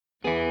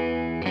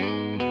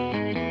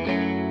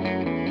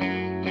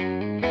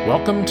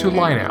Welcome to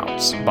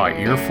Lineouts by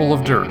Earful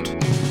of Dirt,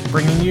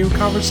 bringing you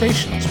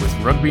conversations with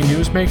rugby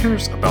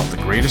newsmakers about the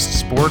greatest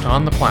sport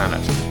on the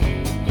planet.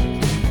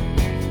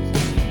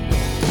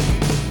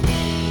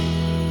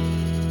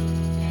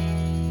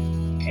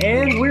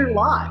 And we're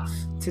live.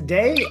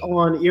 Today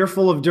on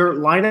Earful of Dirt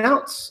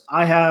Lineouts,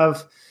 I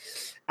have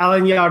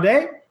Alain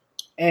Yardet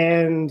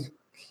and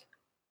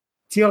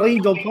Thierry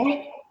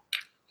Dupont,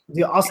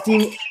 the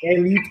Austin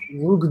Elite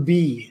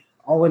Rugby,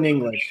 all in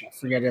English. I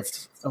forget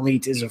if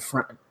elite is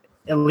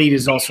elite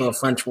is also a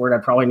French word. I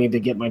probably need to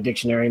get my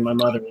dictionary. My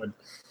mother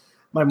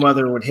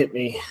would hit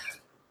me.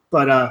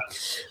 But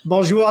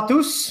bonjour à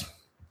tous.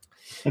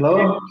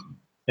 Hello.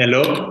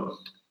 Hello.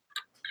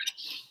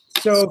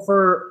 So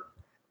for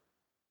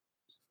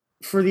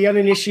the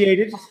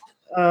uninitiated,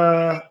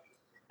 Alain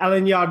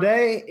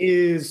Yardet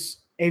is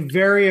a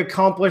very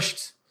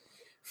accomplished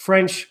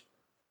French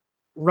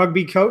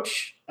rugby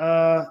coach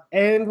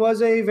and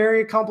was a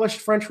very accomplished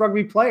French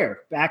rugby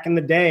player back in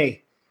the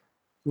day,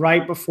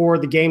 right before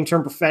the game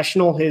turned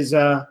professional. He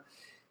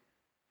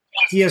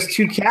has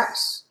 2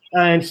 caps,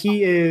 and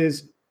he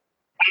is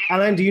 –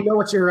 Alain, do you know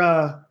what your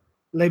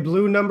Les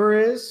Bleus number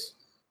is?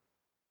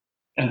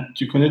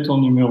 Tu connais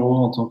ton numéro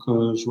en tant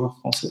que joueur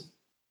français?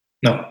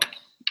 Non.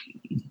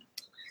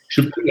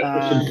 Should la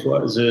prochaine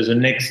fois, the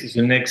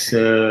next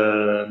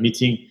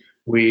meeting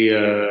we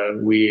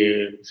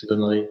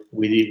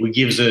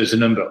give the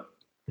number.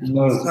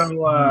 No.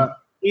 So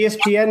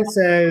ESPN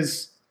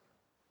says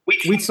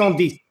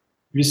 810.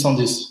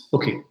 810.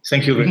 Okay,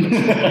 thank you very much.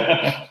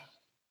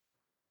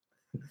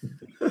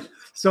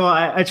 So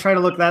I try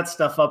to look that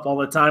stuff up all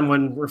the time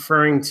when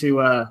referring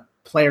to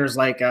players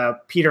like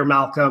Peter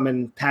Malcolm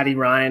and Paddy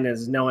Ryan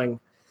as knowing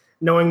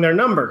their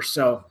number.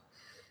 So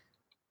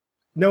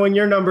knowing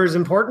your number is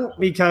important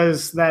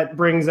because that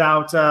brings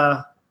out,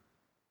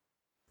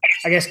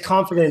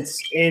 confidence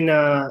in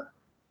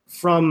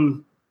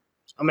from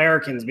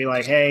Americans. Be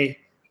like, hey,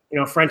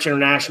 French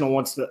International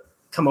wants to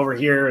come over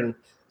here and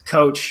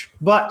coach.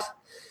 But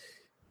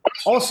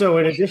also,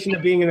 in addition to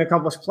being an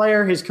accomplished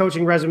player, his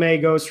coaching resume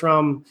goes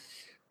from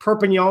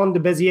Perpignan de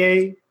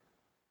Béziers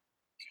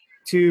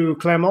to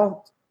Clermont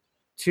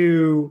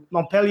to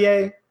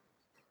Montpellier,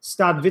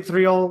 Stade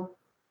Vitriol,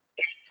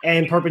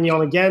 and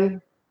Perpignan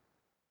again.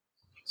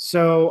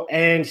 So,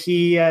 and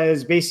he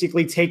has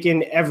basically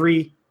taken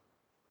every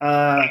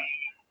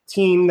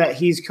team that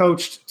he's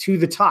coached to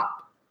the top,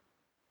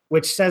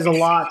 which says a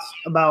lot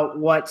about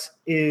what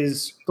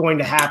is going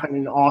to happen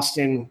in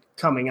Austin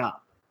coming up.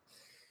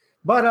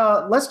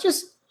 But let's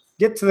just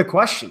get to the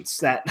questions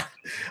that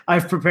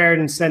I've prepared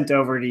and sent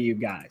over to you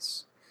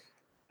guys.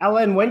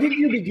 Alain, when did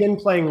you begin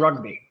playing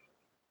rugby?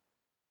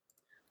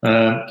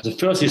 The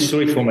first is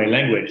sorry for my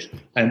language,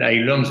 and I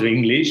learned the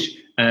English,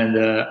 and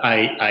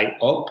I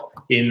hope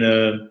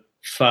in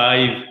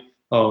 5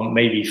 or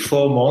maybe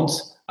 4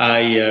 months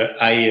I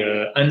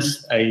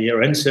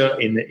answer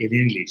in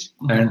English.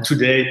 Mm-hmm. And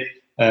today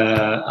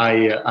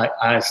I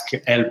ask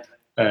help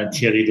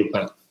Thierry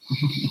Dupont.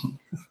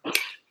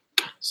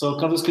 So,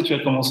 quand est-ce que tu as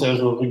commencé à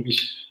jouer au rugby?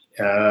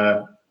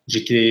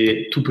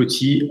 J'étais tout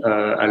petit,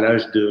 à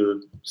l'âge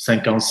de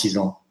 5 ans, 6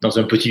 ans, dans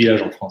un petit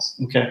village en France.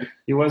 Okay.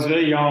 He was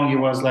very young. He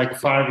was like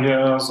 5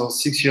 years or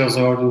 6 years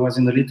old. He was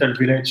in a little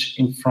village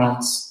in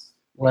France.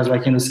 It was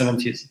like in the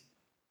 70s.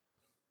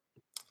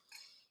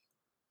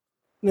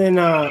 Then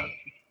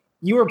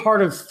you were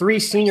part of 3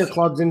 senior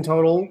clubs in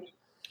total.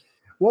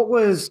 What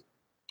was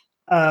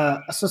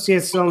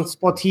Association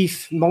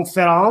Sportive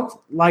Montferrand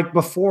like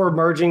before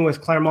merging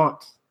with Clermont?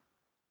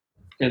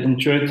 Et donc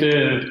tu as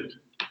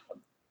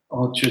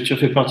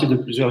fait partie de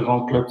plusieurs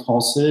grands clubs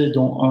français,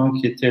 dont un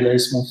qui était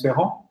l'AS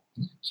Montferrand,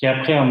 qui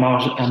après a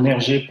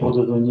mergé pour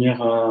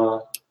devenir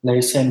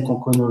l'ASM qu'on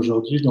connaît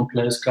aujourd'hui, donc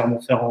l'AS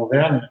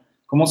Clermont-Ferrand-Auvergne.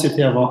 Comment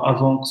c'était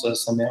avant que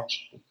ça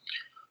merge?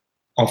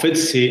 En fait,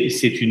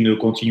 c'est une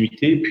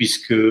continuité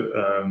puisque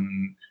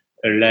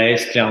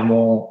l'AS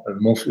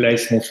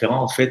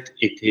Montferrand, en fait,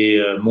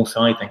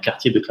 Montferrand est un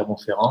quartier de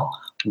Clermont-Ferrand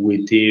où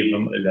était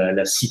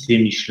la cité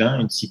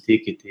Michelin, une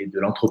cité qui était de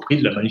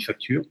l'entreprise, de la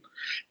manufacture.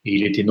 Et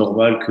il était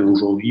normal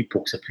qu'aujourd'hui,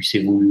 pour que ça puisse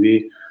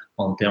évoluer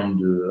en termes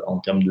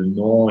de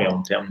nom et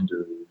en termes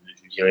de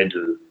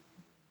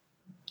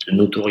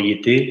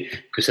notoriété,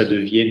 que ça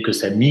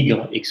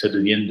migre et que ça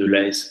devienne de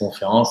l'AS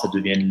Montferrand, ça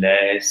devienne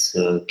l'AS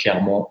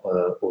Clermont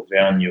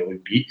Auvergne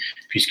Rugby,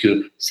 puisque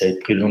ça a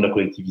pris le nom de la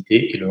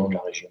collectivité et le nom de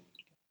la région.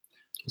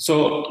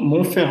 So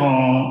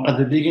Montferrand, at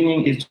the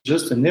beginning, is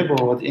just a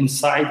neighborhood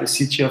inside the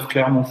city of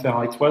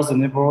Clermont-Ferrand. It was the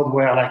neighborhood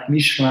where, like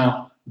Michelin,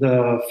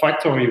 the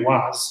factory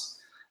was,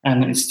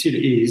 and it still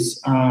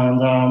is.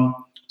 And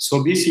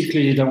so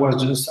basically, there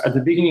was at the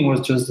beginning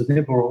was just the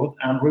neighborhood,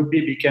 and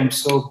rugby became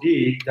so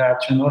big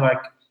that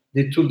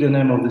they took the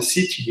name of the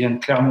city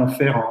and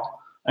Clermont-Ferrand,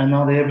 and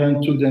now they even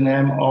took the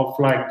name of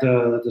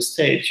the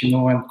state,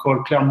 and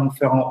called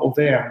Clermont-Ferrand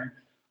Auvergne,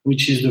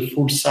 which is the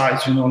full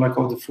size,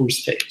 of the full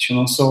state,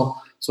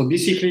 So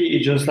basically,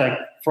 it just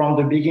from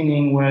the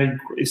beginning where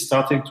it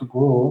started to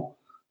grow,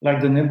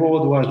 the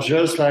neighborhood was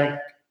just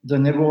the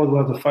neighborhood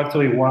where the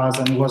factory was,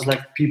 and it was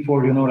like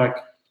people, like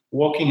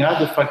working at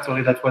the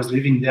factory that was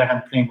living there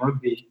and playing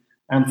rugby.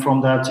 And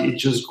from that, it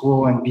just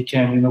grew and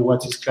became,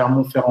 what is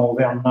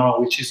Clermont-Ferrand now,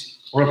 which is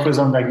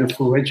represent like the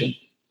full region.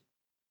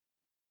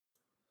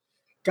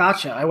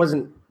 Gotcha. I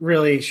wasn't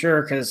really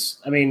sure because,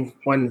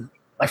 when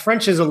my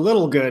French is a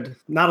little good,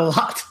 not a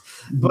lot,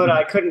 but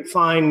I couldn't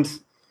find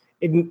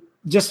it.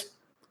 Just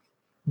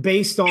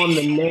based on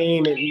the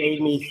name, it made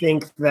me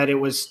think that it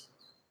was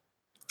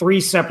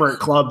 3 separate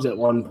clubs at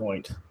one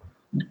point.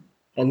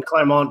 And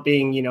Clermont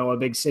being, a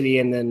big city,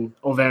 and then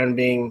Auvergne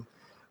being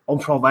en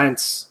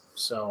Provence.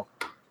 So,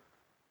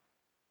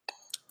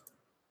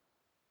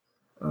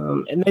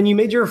 and then you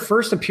made your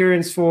first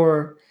appearance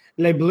for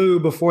Les Bleus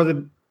before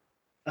the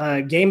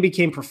game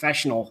became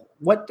professional.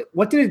 What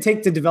did it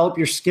take to develop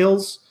your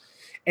skills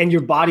and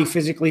your body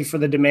physically for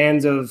the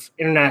demands of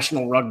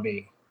international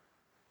rugby?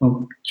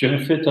 Donc, tu as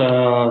fait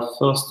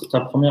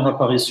ta première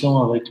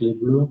apparition avec les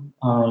Bleus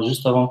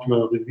juste avant que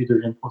le rugby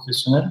devienne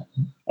professionnel.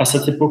 À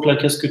cette époque-là,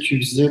 qu'est-ce que tu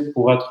faisais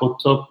pour être au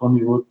top au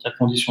niveau de ta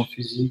condition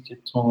physique et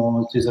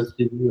tes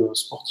attributs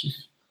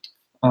sportifs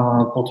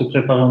pour te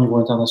préparer au niveau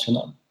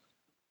international?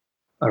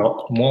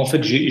 Alors, moi, en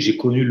fait, j'ai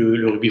connu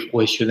le rugby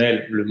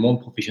professionnel, le monde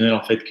professionnel,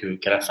 en fait,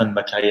 qu'à la fin de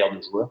ma carrière de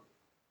joueur.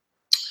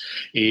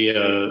 Et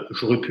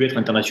j'aurais pu être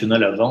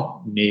international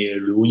avant, mais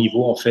le haut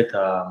niveau, en fait,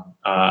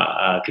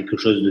 a quelque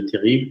chose de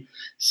terrible.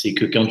 C'est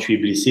que quand tu es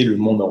blessé, le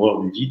monde a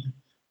horreur du vide.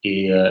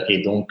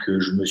 Et donc,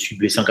 je me suis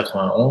blessé en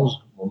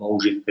 91, au moment où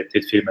j'ai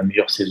peut-être fait ma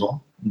meilleure saison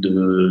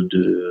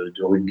de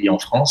rugby en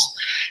France.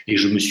 Et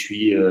j'ai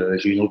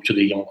eu une rupture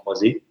des ligaments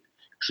croisés.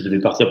 Je devais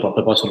partir pour la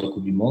préparation de la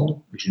Coupe du Monde,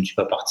 mais je ne suis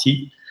pas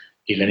parti.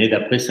 Et l'année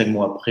d'après, 5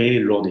 mois après,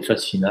 lors des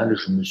phases finales,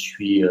 je me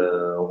suis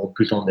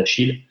rompu le tendon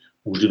d'Achille,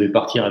 où je devais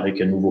partir avec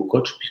un nouveau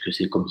coach, puisque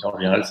c'est comme ça en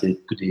général, c'est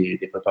des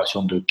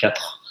préparations de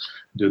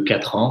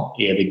 4 ans,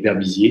 et avec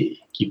Berbizier,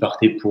 qui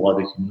partait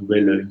avec une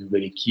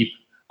nouvelle équipe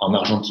en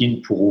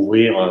Argentine pour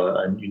ouvrir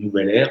une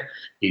nouvelle ère.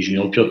 Et j'ai eu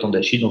une rupture de tendon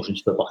d'Achille, donc je ne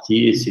suis pas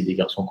parti. Et c'est des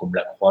garçons comme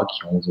Lacroix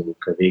qui ont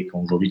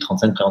aujourd'hui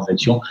 35-40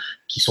 actions,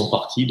 qui sont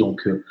partis.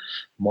 Donc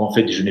moi, en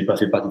fait, je n'ai pas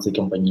fait partie de ces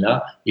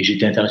campagnes-là. Et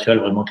j'étais international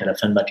vraiment qu'à la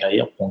fin de ma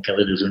carrière pour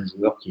encadrer de jeunes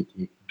joueurs qui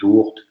étaient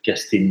Dourdes,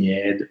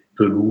 Castaignède,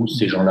 Pelouse,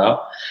 ces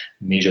gens-là.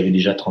 Mais j'avais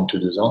déjà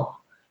 32 ans.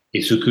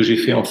 Et ce que j'ai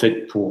fait en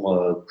fait pour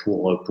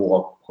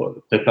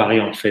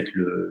préparer en fait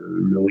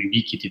le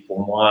rugby, qui était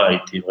pour moi,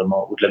 était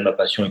vraiment au-delà de ma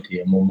passion,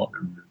 était un moment.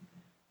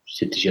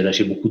 J'ai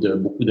lâché beaucoup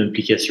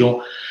d'implications,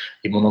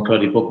 et mon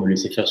employeur à l'époque me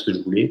laissait faire ce que je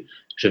voulais.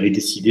 J'avais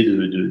décidé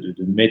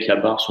de mettre la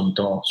barre sur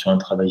un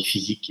travail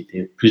physique qui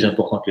était plus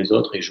important que les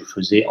autres, et je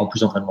faisais, en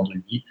plus d'entraînement de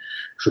rugby,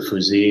 je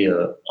faisais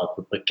à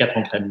peu près 4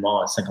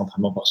 entraînements à 5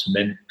 entraînements par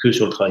semaine que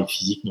sur le travail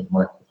physique,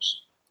 notamment la course.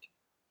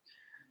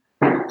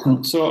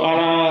 So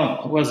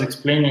Alain was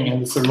explaining,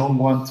 and it's a long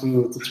one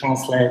to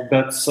translate,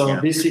 but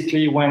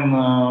basically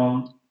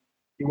when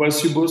he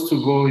was supposed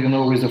to go,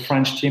 with the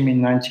French team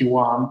in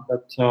 91,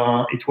 but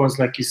it was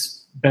like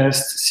his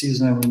best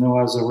season,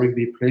 as a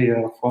rugby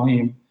player for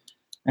him.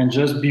 And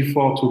just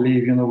before to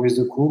leave, with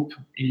the group,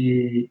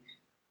 he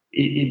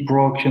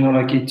broke,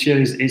 he tear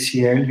his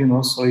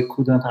ACL, so he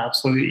couldn't have.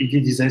 So he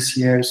did his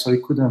ACL, so he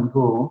couldn't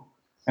go,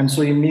 and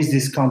so he missed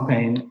this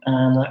campaign.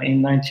 And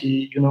in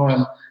 90,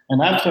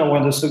 and after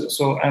when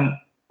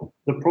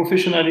the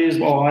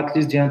professionalism, or at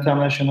least the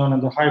international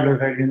and the high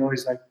level,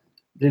 is like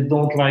they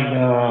don't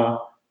like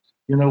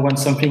when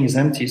something is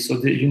empty. So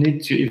you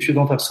need to, if you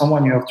don't have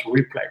someone, you have to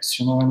replace,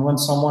 and when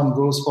someone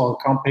goes for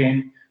a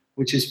campaign,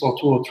 which is for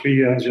 2 or 3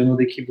 years,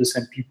 they keep the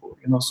same people,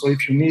 So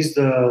if you miss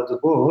the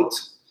boat,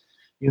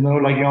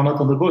 like you're not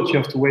on the boat, you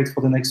have to wait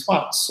for the next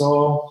one.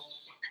 So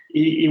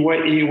he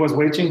was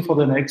waiting for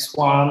the next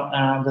one,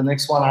 and the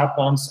next one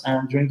happens.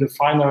 And during the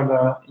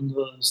final in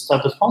the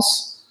Stade de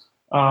France,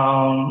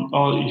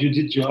 or you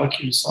did your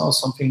Achilles or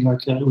something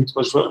like that, which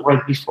was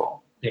right before.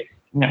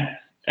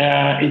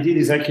 Yeah. He did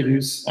his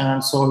Achilles,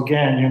 and so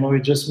again, he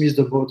just missed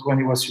the boat when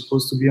he was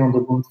supposed to be on the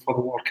boat for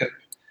the World Cup.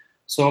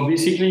 So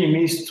basically, he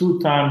missed 2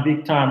 times,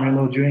 big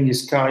time, during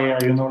his career,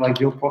 like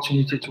the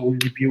opportunity to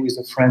really be with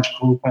the French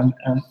group, and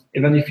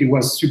even if he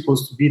was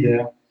supposed to be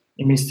there,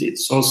 he missed it.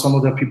 So some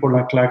other people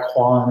like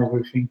Lacroix and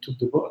everything took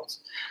the boat.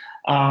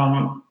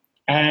 And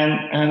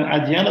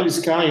at the end of his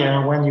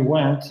career, when he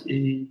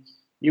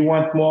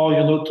went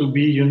more, to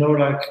be,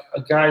 like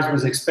a guy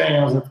with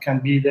experience that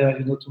can be there,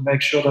 to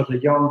make sure that the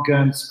young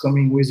guns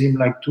coming with him,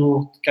 like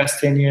Tour,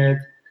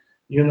 Castaignède,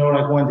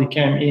 like when they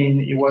came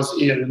in, he was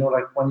here,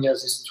 like when he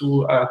has his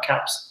 2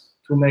 caps,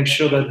 to make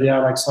sure that they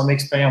are like some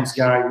experienced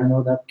guy,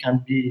 that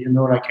can be,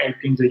 like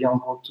helping the young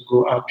group to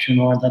go up,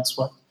 and that's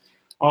what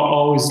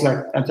always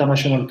like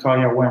international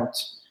career went.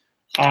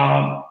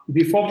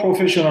 Before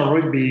professional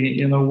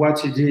rugby, what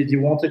he did, he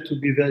wanted to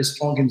be very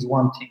strong in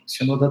one thing.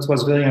 That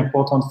was very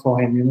important for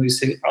him. He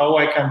said,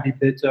 I can be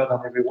better than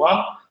everyone.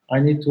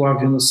 I need to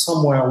have,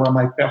 somewhere where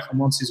my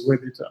performance is way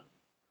better.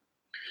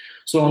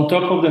 So on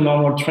top of the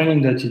normal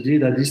training that he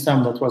did at this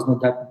time, that was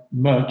not that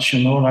much,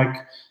 like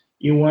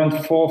he went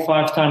 4 or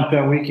 5 times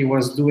per week. He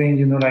was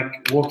doing, like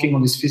working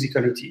on his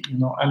physicality,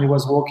 and he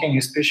was working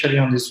especially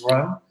on his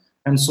run.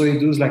 And so he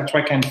does like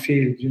track and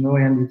field,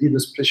 and he did a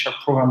special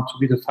program to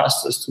be the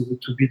fastest,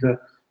 to be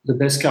the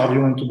best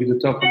cardio and to be the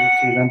top of the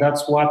field. And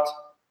that's what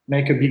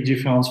make a big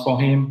difference for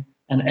him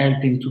and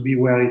help him to be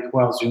where it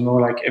was,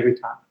 like every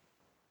time.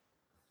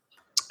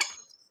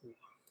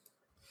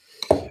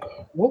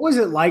 What was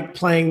it like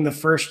playing the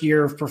first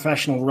year of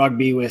professional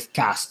rugby with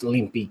Castres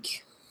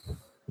Olympique?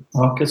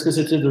 Alors, qu'est-ce que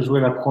c'était de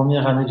jouer la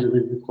première année du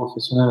rugby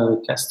professionnel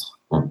avec Castres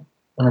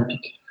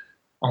Olympique?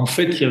 En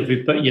fait,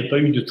 il n'y a pas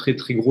eu de très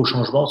très gros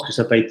changements parce que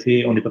ça n'a pas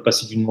été, on n'est pas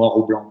passé du noir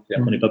au blanc.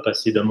 On n'est pas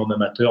passé d'un monde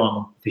amateur à un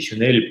monde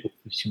professionnel. Le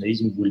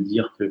professionnalisme voulait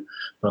dire que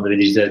on avait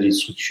déjà des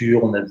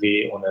structures, on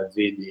avait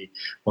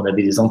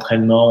des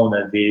entraînements, on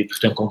avait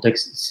tout un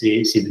contexte.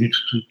 C'est venu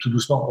tout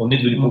doucement. On est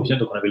devenu professionnel,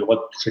 donc on avait le droit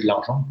de toucher de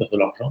l'argent, de faire de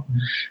l'argent.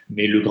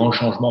 Mais le grand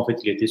changement, en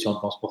fait, il était sur un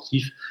plan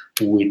sportif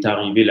où est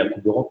arrivée la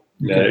Coupe d'Europe,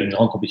 une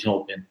grande compétition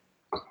européenne.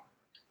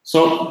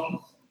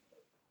 So,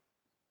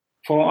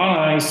 for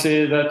Alain, I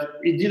say that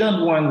it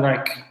didn't went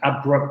like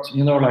abrupt,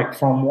 like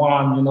from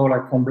one,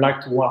 like from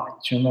black to white,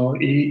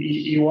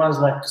 he was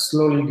like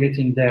slowly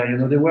getting there,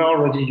 they were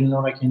already,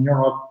 like in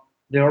Europe,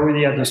 they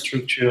already had the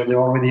structure, they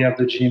already have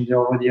the gym, they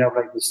already have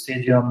like the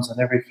stadiums and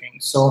everything.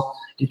 So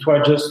it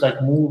was just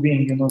like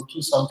moving,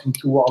 to something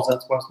towards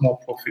that was more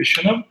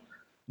professional.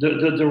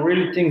 The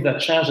real thing that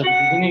changed at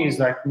the beginning is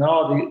like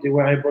now they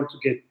were able to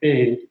get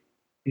paid,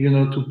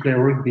 to play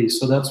rugby.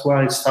 So that's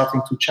why it's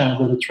starting to change.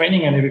 But the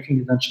training and everything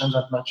didn't change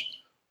that much.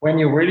 When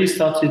you really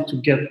started to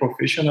get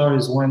professional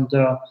is when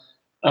the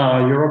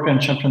European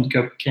Champion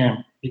Cup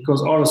came,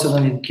 because all of a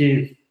sudden it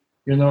gave,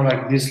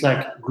 like this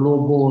like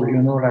global,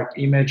 like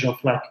image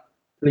of like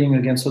playing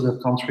against other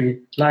country.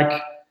 Like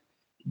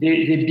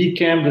they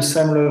became the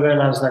same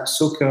level as like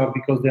soccer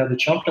because they are the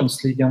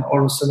Champions League, and all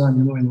of a sudden,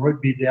 in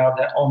rugby they have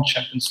their own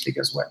Champions League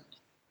as well.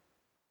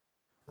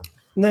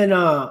 And then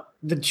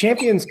the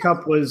Champions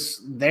Cup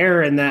was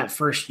there in that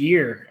first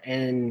year,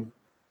 and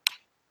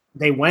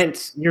they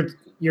went.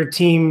 Your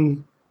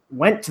team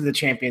went to the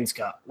Champions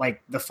Cup,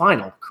 like the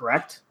final,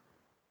 correct?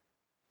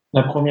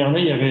 La première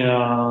année, il y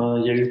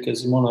a eu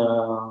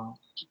quasiment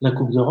la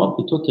Coupe d'Europe,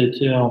 et toi, tu as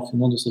été en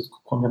finale de cette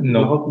première Coupe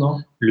d'Europe,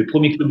 non? Le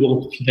premier club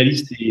européen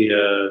finaliste est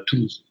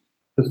Toulouse.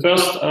 The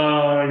first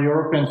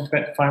European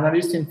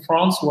finalist in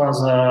France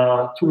was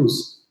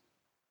Toulouse.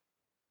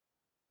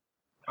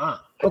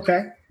 Ah,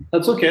 okay.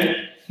 That's okay.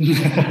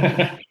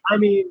 I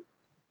mean,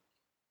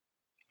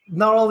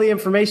 not all the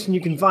information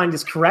you can find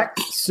is correct.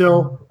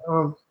 So,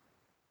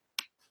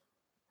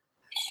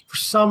 for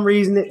some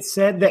reason, it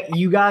said that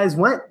you guys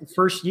went the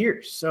first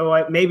year.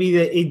 So maybe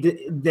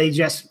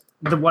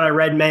what I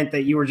read meant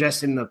that you were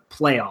just in the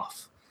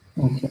playoff.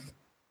 Okay.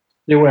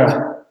 They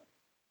were.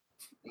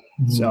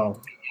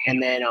 So,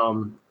 and then,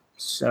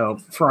 so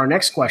for our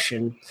next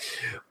question,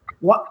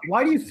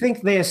 why do you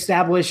think they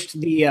established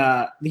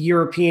the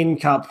European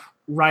Cup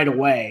right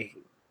away?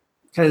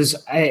 Because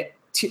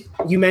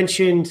you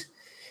mentioned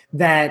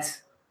that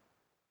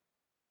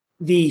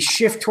the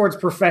shift towards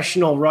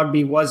professional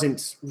rugby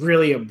wasn't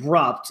really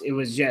abrupt. It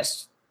was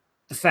just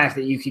the fact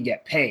that you could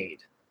get paid.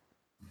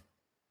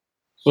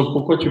 So,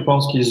 pourquoi tu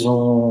penses qu'ils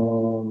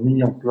ont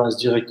mis en place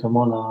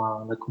directement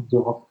la Coupe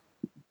d'Europe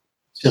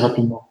si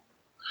rapidement?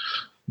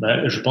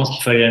 Je pense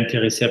qu'il fallait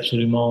intéresser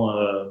absolument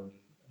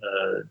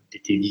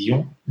des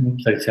télévisions.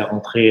 Il fallait faire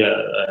rentrer,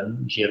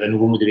 il y avait un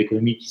nouveau modèle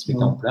économique qui se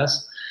mettait en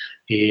place.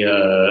 Et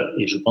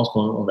je pense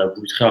qu'on a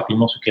voulu très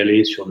rapidement se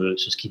caler sur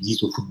ce qui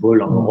existe au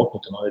football en Europe,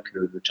 notamment avec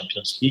le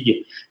Champions League.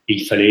 Et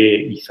il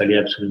fallait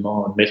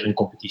absolument mettre une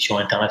compétition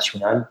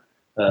internationale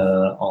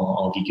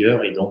en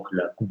vigueur. Et donc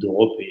la Coupe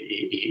d'Europe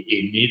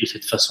est née de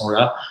cette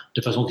façon-là,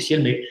 de façon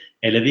officielle, mais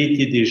elle avait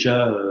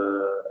déjà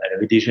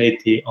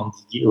été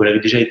endiguée, ou elle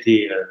avait déjà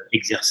été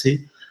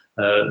exercée.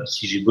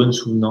 Si j'ai bonne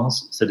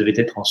souvenance, ça devait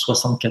être en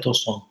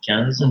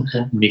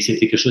 74-75, mais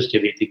c'était quelque chose qui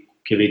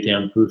avait été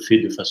un peu fait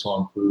de façon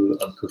un peu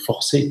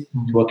forcée,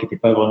 tu vois, qui n'était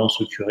pas vraiment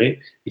structuré.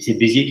 Et c'est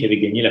Béziers qui avait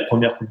gagné la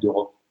première Coupe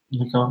d'Europe.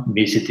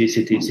 Mais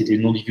c'était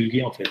non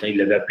divulgué en fait. Il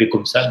l'avait appelé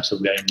comme ça, mais ça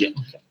voulait rien dire.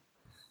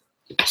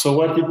 So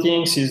what he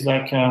thinks is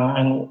like,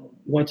 and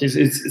what is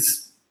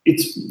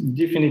it's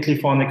definitely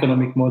for an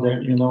economic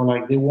model.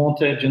 Like they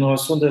wanted,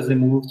 as soon as they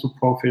moved to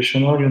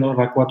professional,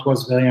 like what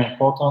was very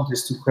important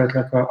is to create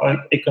like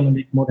an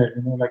economic model.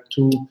 Like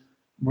to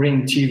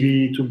bring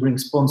TV, to bring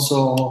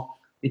sponsor.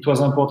 It was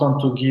important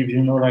to give,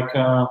 like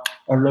a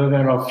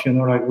level of,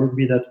 like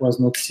rugby that was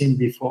not seen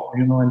before,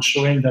 and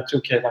showing that,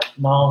 okay, like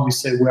now we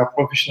say we are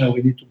professional,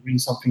 we need to bring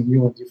something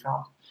new and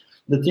different.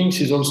 The thing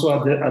is also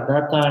at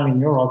that time in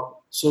Europe,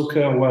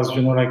 soccer was,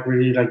 like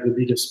really like the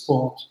biggest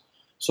sport.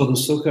 So the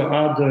soccer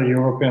had the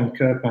European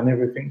Cup and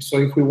everything. So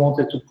if we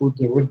wanted to put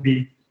the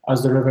rugby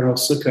as the level of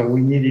soccer,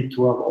 we needed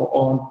to have our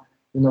own,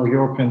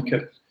 European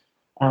Cup.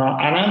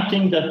 And I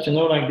think that,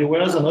 like there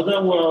was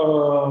another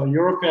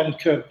European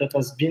Cup that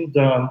has been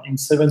done in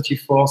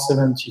 74,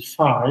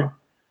 75,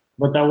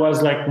 but that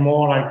was like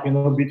more like,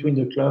 between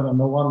the club and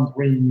no one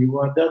really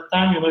knew at that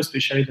time,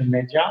 especially the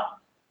media.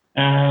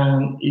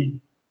 And I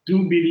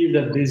do believe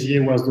that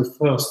Béziers was the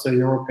first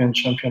European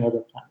champion at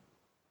that time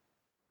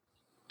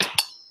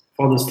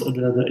for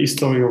the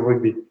history of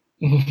rugby.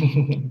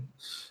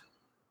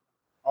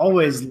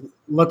 Always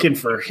looking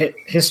for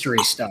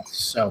history stuff.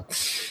 So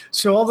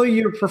although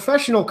your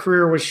professional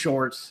career was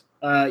short,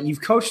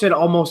 you've coached at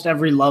almost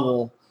every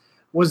level.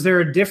 Was there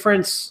a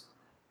difference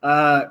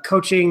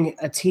coaching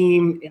a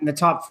team in the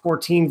top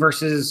 14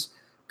 versus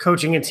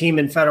coaching a team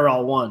in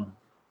Federal 1?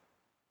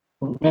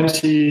 Même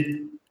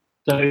si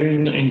tu as eu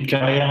une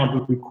carrière un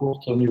peu plus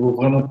courte au niveau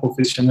vraiment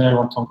professionnel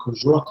en tant que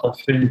joueur, tu as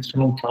fait une très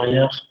longue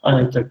carrière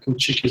et tu as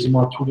coaché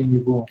quasiment à tous les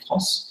niveaux en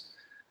France.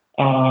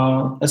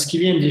 Est-ce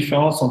qu'il y a une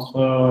différence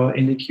entre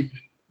une équipe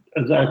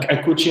à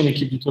coacher une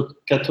équipe du top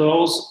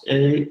 14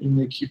 et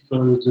une équipe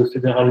de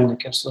Fédéral 1?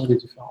 Quelles seraient les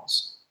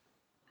différences?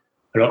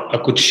 Alors, à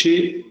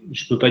coacher,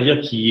 je ne peux pas dire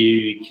qu'il y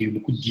ait eu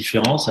beaucoup de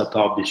différences, à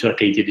part bien sûr la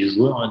qualité des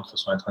joueurs, de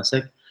façon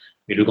intrinsèque.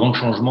 Mais le grand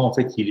changement, en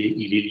fait, il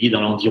est lié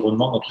dans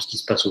l'environnement, dans tout ce qui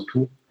se passe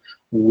autour.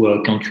 Où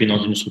quand tu es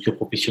dans une structure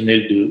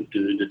professionnelle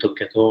de top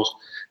 14,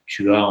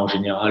 tu as en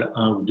général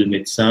 1 ou 2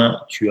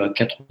 médecins, tu as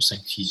 4 ou 5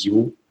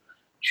 physios,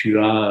 tu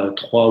as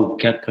 3 ou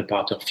 4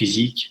 préparateurs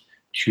physiques,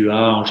 tu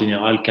as en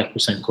général 4 ou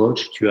 5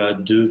 coachs, tu as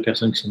 2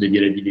 personnes qui sont dédiées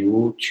à la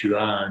vidéo, tu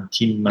as un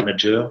team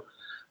manager,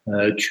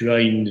 tu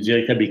as une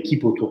véritable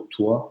équipe autour de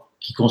toi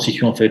qui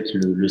constitue en fait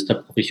le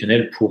staff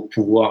professionnel pour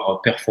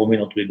pouvoir performer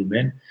dans tous les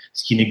domaines,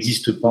 ce qui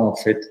n'existe pas en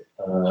fait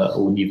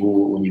au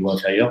niveau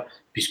inférieur,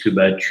 puisque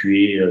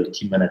tu es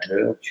team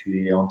manager,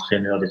 tu es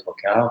entraîneur des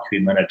 3/4, tu es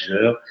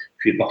manager,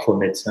 tu es parfois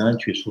médecin,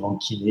 tu es souvent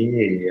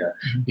kiné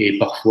et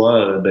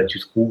parfois tu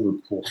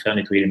trouves pour faire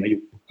nettoyer les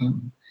maillots.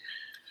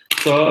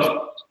 So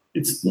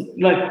it's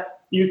like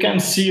you can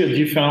see a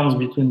difference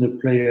between the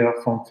player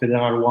from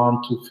Federal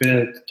 1 to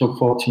top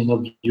 14,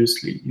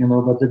 obviously,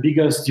 but the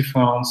biggest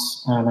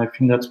difference, and I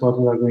think that's what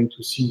we are going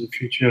to see in the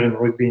future in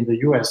rugby in the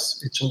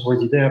US, it's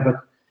already there, but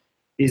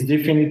it's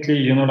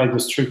definitely, like the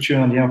structure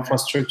and the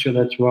infrastructure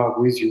that you have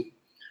with you.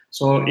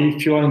 So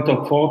if you are in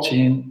top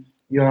 14,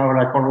 you have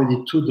like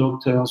already 2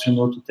 doctors,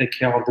 to take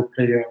care of the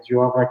players.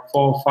 You have like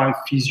 4 or 5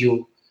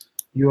 physio.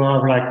 You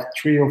have like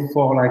 3 or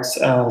 4 like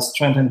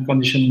strength and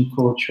conditioning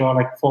coach. You have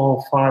like 4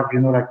 or 5,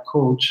 like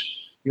coach.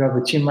 You have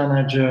a team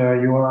manager.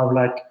 You have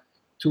like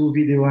 2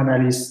 video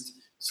analysts.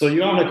 So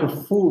you have like a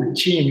full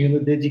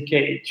team,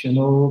 dedicated,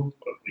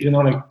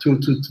 like to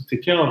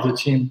take care of the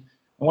team.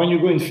 And when you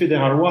go in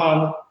Federal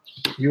 1,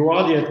 you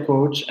are the head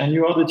coach and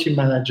you are the team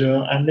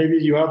manager and maybe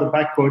you are the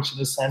back coach at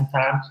the same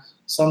time.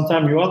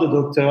 Sometimes you are the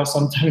doctor,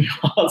 sometimes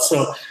you are.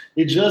 So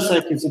it's just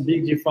like it's a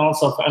big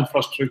difference of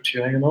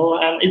infrastructure, and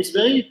it's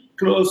very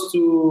close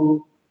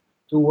to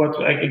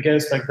what I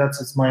guess like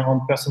it's my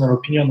own personal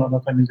opinion, not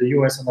that I'm in the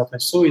US and that I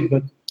saw it,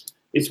 but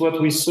it's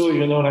what we saw,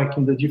 like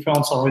in the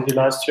difference already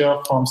last year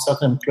from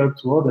certain club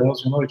to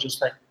others, it's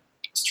just like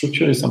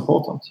structure is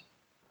important.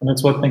 And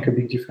that's what makes a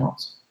big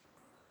difference.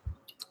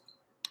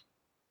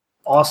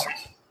 Awesome.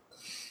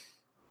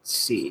 Let's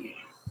see.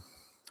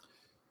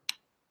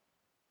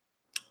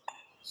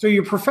 So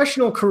your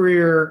professional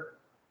career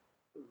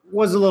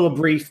was a little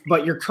brief,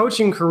 but your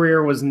coaching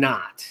career was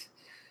not.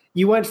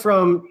 You went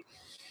from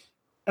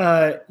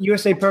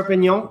USA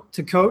Perpignan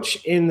to coach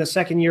in the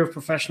second year of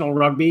professional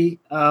rugby.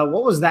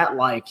 What was that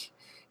like?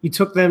 You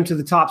took them to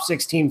the top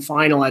 16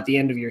 final at the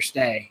end of your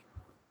stay.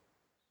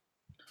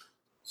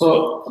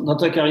 So, dans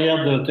ta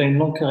carrière, tu as une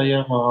longue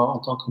carrière en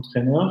tant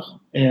qu'entraîneur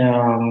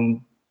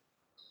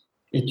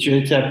et tu as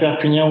été à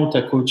Perpignan où tu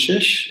as coaché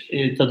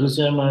et ta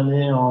deuxième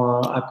année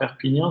à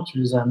Perpignan, tu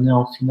les as amenés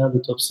en finale de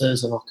top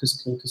 16. Alors,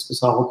 qu'est-ce que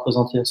ça a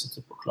représenté à cette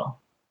époque-là?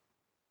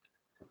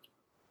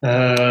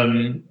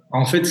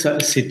 En fait,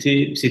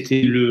 c'était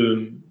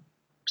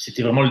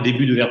vraiment le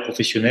début de l'ère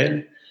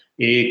professionnelle.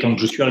 Et quand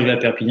je suis arrivé à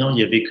Perpignan, il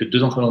n'y avait que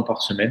 2 entraînements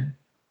par semaine.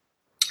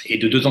 Et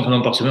de 2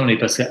 entraînements par semaine, on est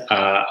passé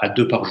à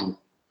 2 par jour.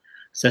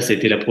 Ça a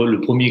été le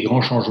premier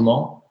grand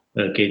changement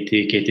qui a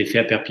été fait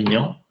à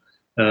Perpignan.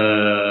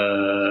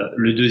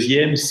 Le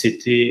deuxième,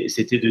 c'était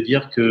de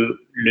dire que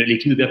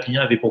l'équipe de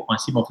Perpignan avait pour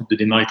principe en fait de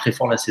démarrer très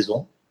fort la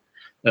saison,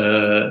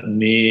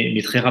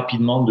 mais très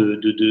rapidement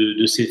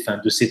de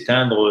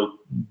s'éteindre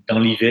dans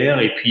l'hiver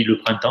et puis le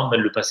printemps, de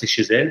le passer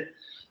chez elle.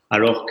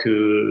 Alors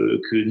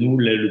que nous,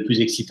 le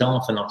plus excitant,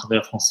 enfin dans le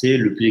championnat français,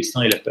 le plus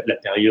excitant est la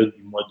période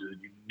du mois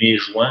du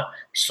mai-juin,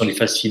 qui sont les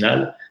phases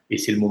finales, et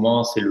c'est le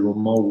moment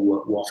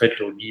où en fait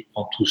le rugby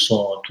prend toute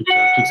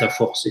sa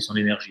force et son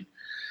énergie.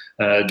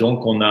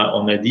 Donc on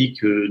a dit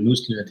que nous,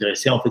 ce qui nous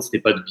intéressait, en fait, c'était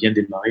pas de bien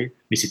démarrer,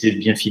 mais c'était de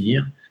bien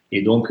finir.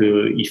 Et donc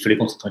il fallait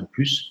qu'on s'entraîne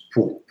plus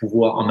pour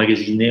pouvoir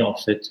emmagasiner en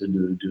fait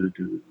de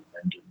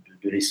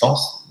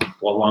l'essence,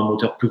 pour avoir un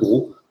moteur plus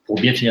gros, pour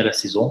bien finir la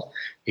saison.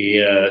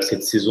 Et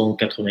cette saison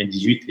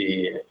 98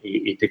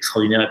 est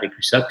extraordinaire avec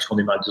l'USAP, puisqu'on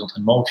démarre avec 2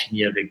 entraînements, on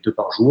finit avec 2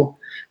 par jour.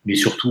 Mais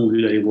surtout, au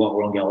lieu d'aller voir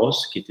Roland Garros,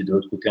 qui était de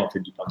l'autre côté en fait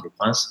du Parc des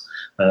Princes,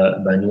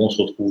 nous on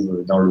se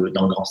retrouve dans le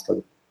grand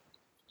stade.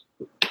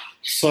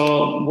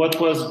 So what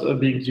was a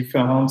big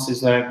difference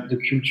is like the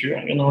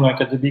culture.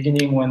 Like at the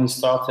beginning when he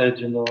started,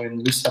 in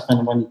Lusap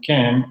and when he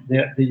came,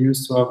 they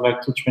used to have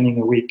like 2 training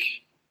a week.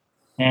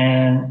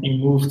 And he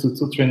moved to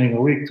 2 training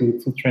a week to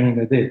 2 training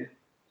a day.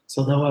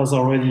 So that was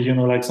already,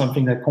 like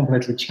something that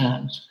completely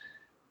changed.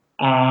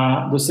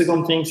 The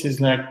second thing is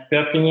like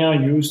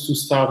Perpignan used to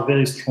start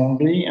very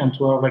strongly and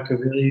to have like a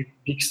very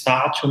big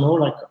start,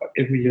 like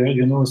every year,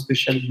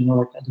 especially,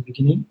 like at the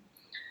beginning.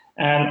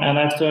 And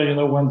after,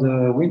 when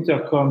the winter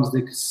comes,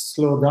 they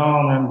slow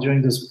down, and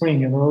during the spring,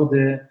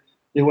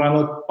 they were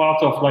not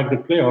part of like the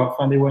playoff,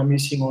 and they were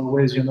missing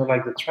always,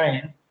 like the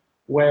train.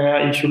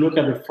 Where if you look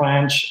at the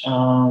French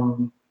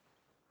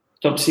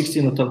top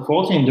 16 or top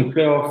 14, the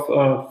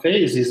playoff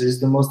phase is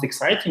the most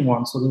exciting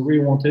one. So they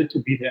really wanted to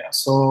be there.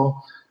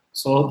 So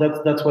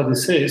that's what they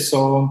say.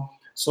 So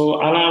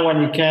Alain,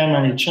 when he came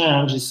and he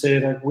changed, he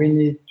said like we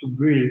need to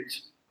build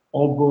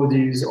our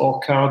bodies,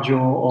 or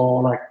cardio,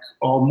 or like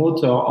our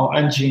motor, or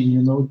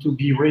engine, to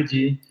be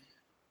ready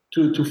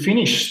to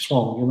finish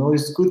strong.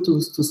 It's good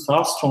to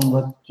start strong,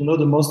 but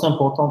the most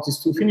important is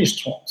to finish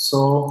strong.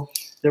 So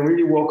they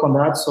really work on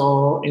that.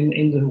 So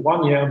in the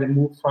 1 year, they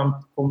moved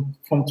from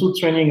 2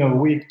 training a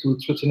week to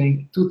 2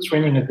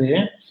 training a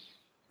day.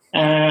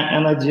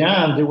 And at the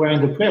end, they were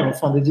in the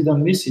playoff and they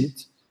didn't miss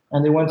it.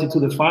 And they went into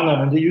the final.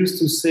 And they used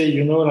to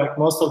say, like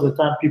most of the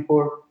time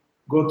people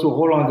go to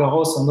Roland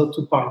Garros and not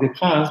to Parc des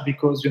Princes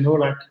because, you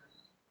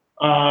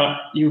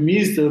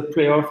miss the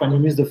playoff and you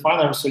miss the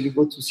final. So you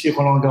go to see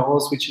Roland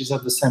Garros, which is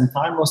at the same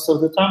time most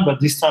of the time. But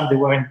this time they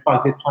were in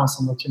Parc des Princes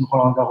and not in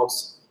Roland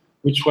Garros,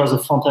 which was a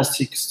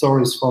fantastic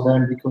stories for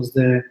them because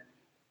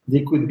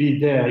they could be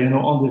there,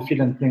 on the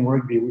field and playing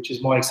rugby, which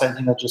is more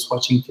exciting than just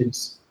watching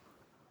tennis.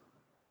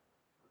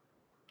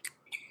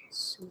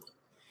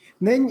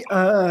 Then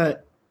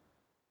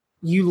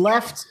you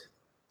left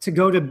to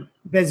go to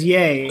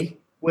Béziers,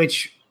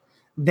 which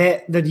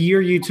the year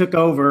you took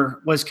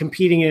over was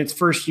competing in its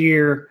first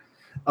year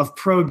of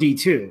Pro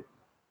D2.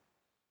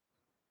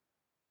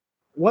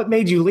 What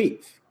made you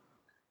leave?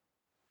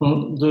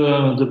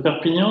 De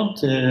Perpignan,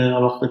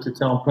 alors que tu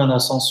étais en pleine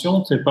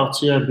ascension, tu es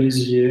parti à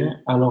Béziers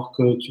alors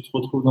que tu te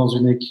retrouves dans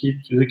une équipe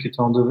qui était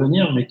en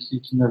devenir mais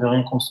qui n'avait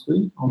rien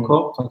construit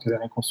encore, qui n'avait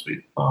rien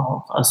construit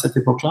à cette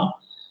époque-là.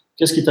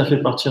 Qu'est-ce qui t'a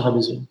fait partir à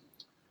Béziers?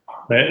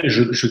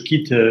 Je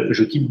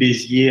quitte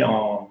Béziers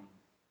en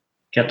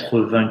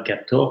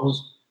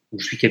 94 où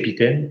je suis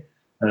capitaine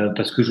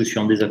parce que je suis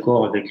en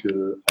désaccord avec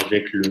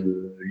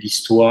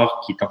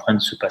l'histoire qui est en train de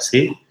se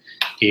passer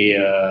et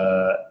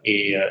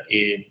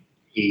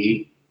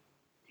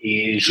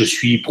je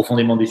suis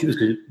profondément déçu parce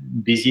que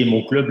Béziers est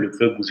mon club, le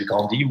club où j'ai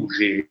grandi, où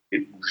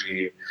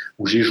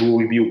j'ai joué au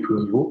rugby au plus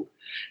haut niveau.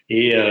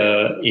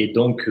 Et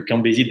donc, quand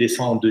Béziers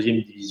descend en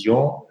deuxième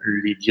division,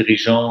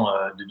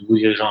 de nouveaux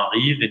dirigeants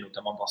arrivent, et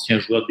notamment d'anciens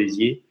joueurs de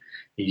Béziers.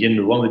 Ils viennent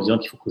me voir me disant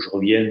qu'il faut que je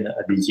revienne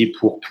à Béziers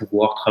pour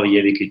pouvoir travailler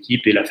avec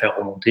l'équipe et la faire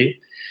remonter.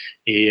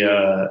 Et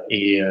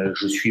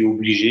je suis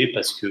obligé,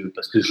 parce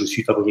que je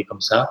suis fabriqué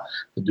comme ça,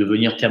 de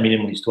venir terminer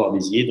mon histoire à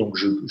Béziers. Donc,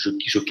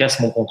 je casse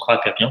mon contrat à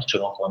Perpignan, parce que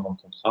j'avais encore un an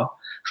de contrat.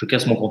 Je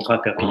casse mon contrat à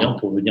Perpignan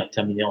pour venir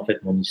terminer en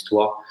fait mon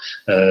histoire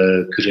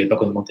que j'avais pas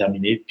complètement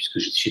terminée, puisque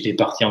j'étais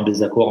parti en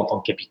désaccord en tant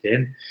que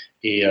capitaine.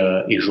 Et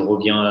je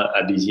reviens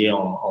à Béziers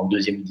en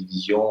deuxième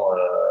division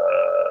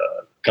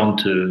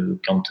quand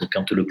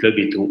le club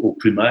est au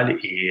plus mal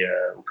et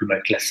au plus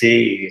mal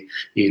classé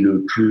et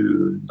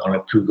dans la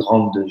plus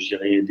grande, je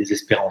dirais,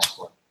 désespérance,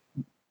 quoi.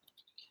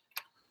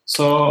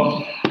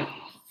 So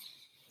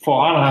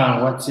for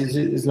Alain, what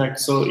is like,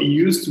 so he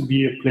used to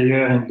be a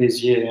player in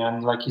Béziers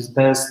and like his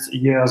best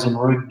years in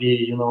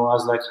rugby,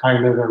 as like high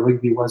level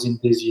rugby was in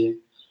Béziers.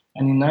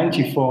 And in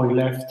 94 he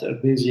left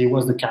Béziers, he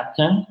was the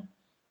captain.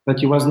 But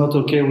he was not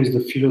okay with the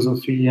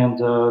philosophy and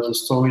the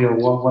story of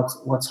what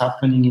was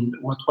happening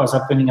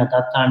at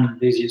that time in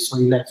Béziers, so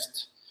he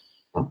left.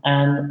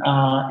 And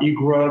he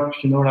grew up,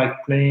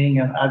 like playing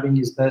and having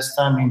his best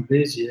time in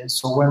Béziers.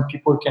 So when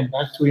people came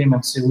back to him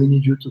and said, "We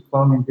need you to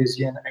come in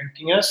Béziers and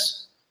helping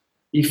us,"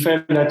 he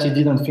felt that he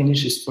didn't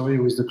finish his story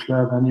with the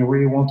club, and he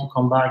really wanted to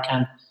come back.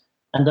 And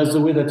that's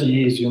the way that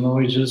he is,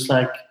 It's just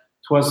like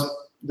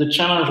the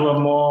challenge were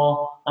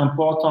more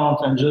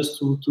important and just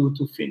to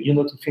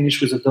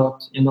finish with a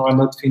dot, and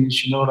not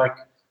finish, like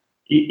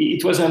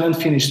it was an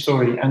unfinished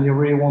story, and you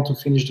really want to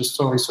finish the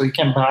story. So he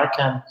came back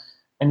and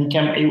he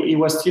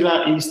still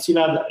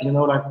had,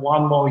 like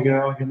one more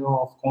year, of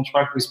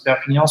contract with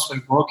Perpignan, so he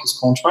broke his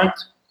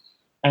contract,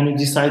 and he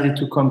decided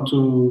to come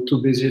to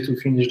Béziers to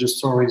finish the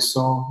story.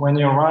 So when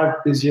he arrived,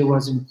 Béziers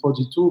was in Pro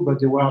D2, but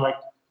they were like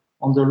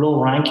on the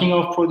low ranking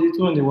of Pro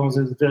D2, and it was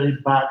a very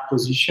bad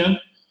position.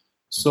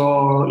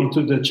 So he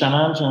took the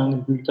challenge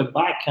and built it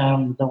back,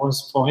 and that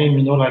was for him,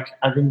 like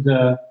having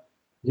the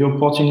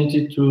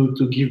opportunity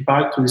to give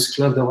back to his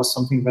club. That was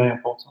something very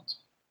important.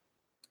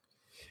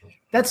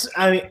 That's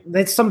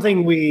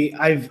something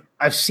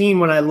I've seen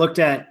when I looked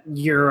at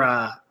your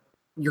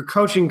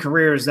coaching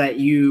careers, that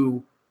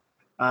you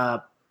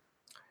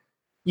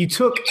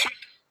took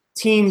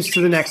teams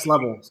to the next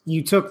level.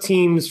 You took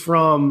teams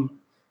from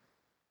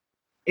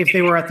if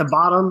they were at the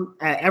bottom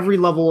at every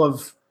level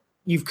of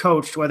you've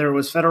coached, whether it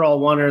was Federal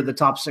 1 or the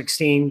top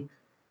 16,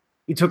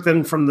 you took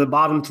them from the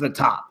bottom to the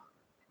top.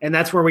 And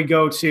that's where we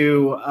go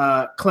to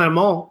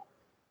Clermont,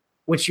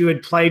 which you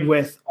had played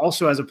with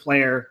also as a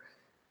player.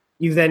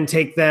 You then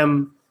take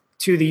them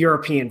to the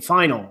European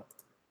final.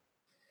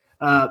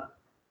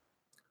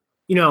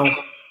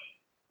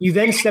 You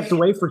then stepped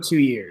away for 2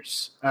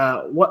 years.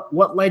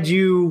 What led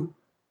you,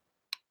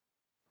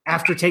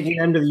 after taking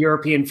them to the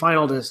European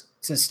final, to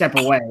step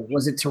away?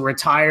 Was it to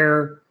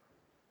retire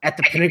at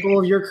the pinnacle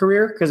of your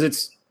career? Because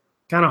it's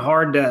kind of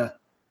hard to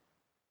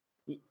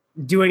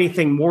do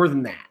anything more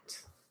than that.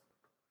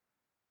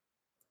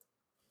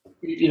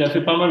 Il a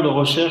fait pas mal de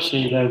recherches et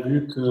il a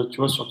vu que, tu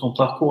vois, sur ton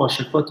parcours, à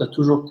chaque fois, tu as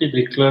toujours pris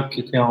des clubs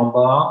qui étaient en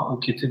bas ou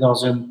qui étaient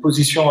dans une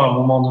position à un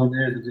moment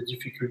donné de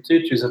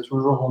difficulté. Tu les as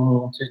toujours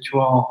remontés, tu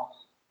vois,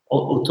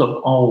 au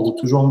top, en haut,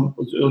 toujours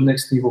au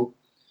next niveau.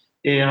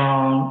 Et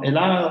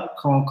là,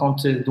 quand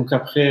tu es, donc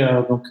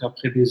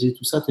après Béziers,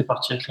 tout ça, tu es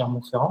parti à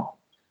Clermont-Ferrand.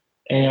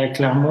 Et à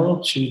Clermont,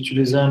 tu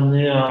les as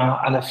amenés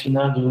à la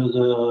finale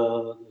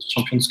de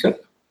Champions Cup.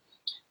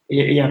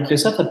 Et après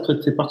ça,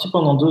 t'es parti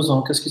pendant 2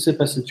 ans. Qu'est-ce qui s'est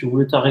passé? Tu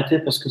voulais t'arrêter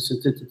parce que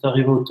t'es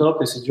arrivé au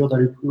top et c'est dur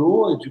d'aller plus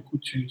haut et du coup,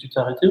 tu t'es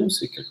arrêté ou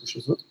c'est quelque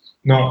chose d'autre?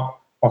 Non.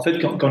 En fait,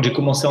 quand j'ai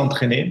commencé à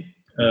entraîner,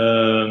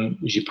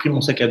 j'ai pris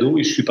mon sac à dos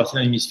et je suis parti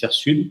dans l'hémisphère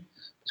sud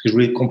parce que je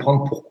voulais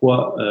comprendre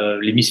pourquoi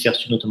l'hémisphère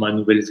sud, notamment la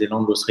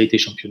Nouvelle-Zélande, l'Australie était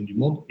championne du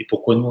monde et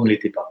pourquoi nous, on ne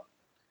l'était pas.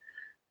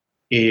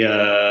 Et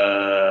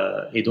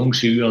donc,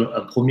 j'ai eu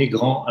un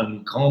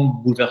grand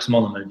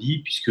bouleversement dans ma vie,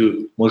 puisque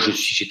moi,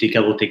 j'étais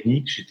cadre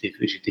technique,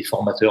 j'étais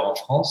formateur en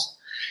France,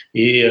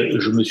 et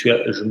je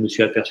me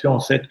suis aperçu en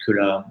fait que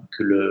la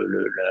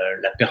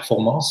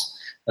performance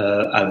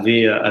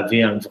avait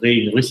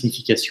une vraie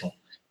signification.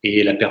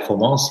 Et la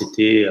performance,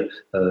 c'était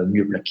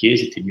mieux plaquer,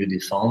 c'était mieux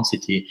défendre,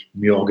 c'était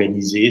mieux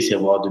organisé, c'est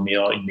avoir une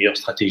meilleure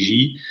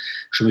stratégie.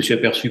 Je me suis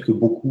aperçu que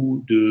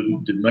beaucoup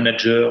de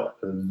managers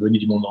venaient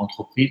du monde de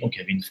l'entreprise, donc il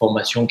y avait une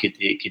formation qui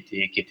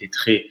était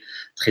très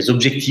très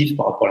objective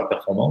par rapport à la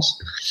performance.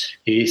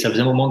 Et ça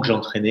faisait un moment que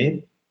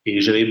j'entraînais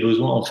et j'avais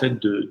besoin en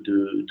fait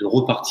de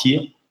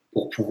repartir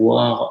pour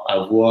pouvoir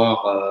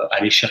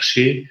aller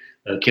chercher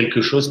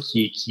quelque chose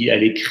qui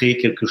allait créer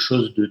quelque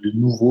chose de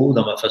nouveau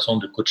dans ma façon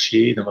de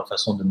coacher, dans ma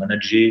façon de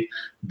manager,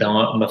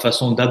 dans ma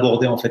façon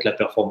d'aborder en fait la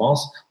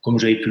performance, comme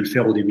j'avais pu le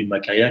faire au début de ma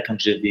carrière quand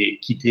j'avais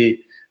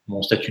quitté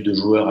mon statut de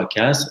joueur à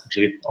Castres,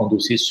 j'avais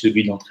endossé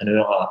celui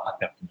d'entraîneur à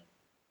Perpignan.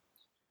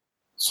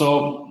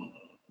 So,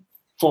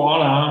 for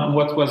Alain,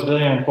 what was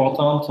very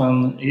important,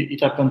 and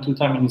it happened 2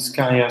 times in his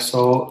career.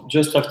 So,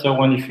 just after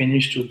when he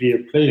finished to be a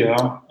player,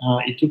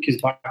 he took his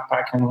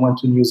backpack and went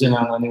to New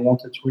Zealand, and he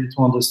wanted really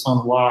to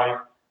understand why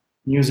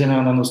New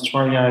Zealand and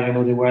Australia,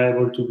 they were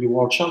able to be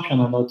world champion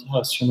and not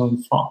us,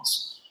 in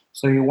France.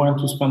 So he went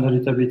to spend a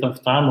little bit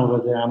of time over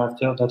there, and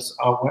after that's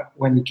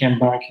when he came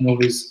back,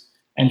 with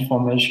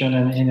information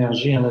and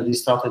energy, and then he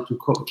started to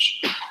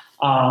coach.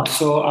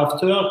 So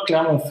after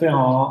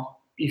Clermont-Ferrand,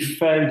 he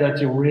felt that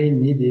he really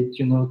needed,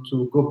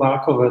 to go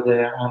back over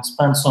there and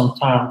spend some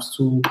time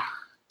to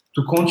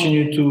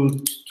continue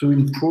to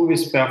improve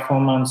his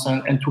performance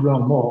and to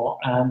learn more.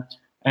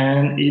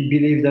 And he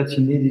believed that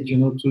he needed,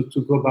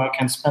 to go back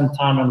and spend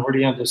time and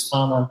really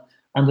understand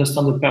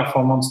the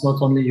performance,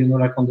 not only,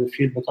 like on the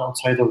field, but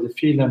outside of the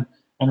field,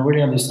 and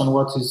really understand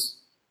what is,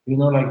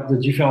 like the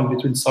difference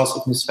between South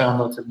Hemisphere and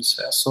North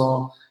Hemisphere.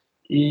 So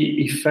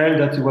he felt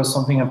that it was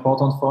something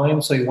important for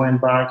him. So he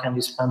went back and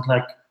he spent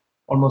like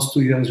almost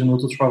 2 years,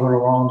 to travel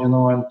around,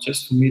 and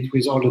just to meet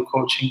with all the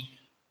coaching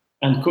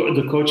and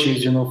the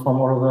coaches,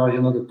 from all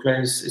over, the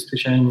place,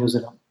 especially in New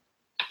Zealand.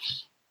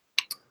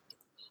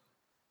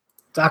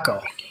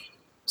 D'accord.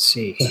 Let's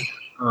see.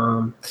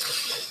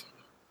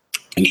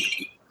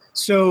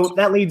 So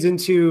that leads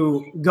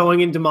into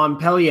going into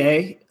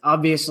Montpellier.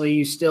 Obviously,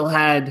 you still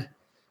had,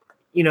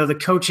 the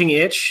coaching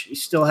itch. You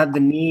still had the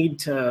need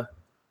to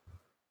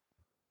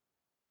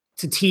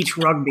teach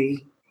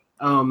rugby.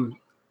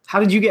 How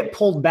did you get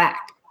pulled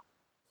back?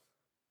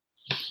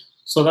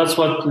 So that's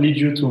what leads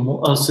you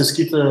to. C'est ce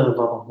qui te.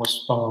 Pardon, moi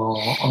je parle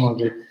en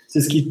anglais.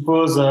 C'est ce qui te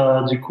pose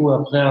du coup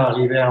après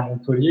arriver à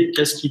Montpellier.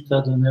 Qu'est-ce qui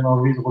t'a donné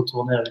l'envie de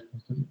retourner avec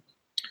Montpellier?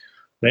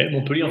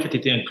 Montpellier en fait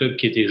était un club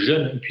qui était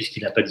jeune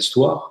puisqu'il n'a pas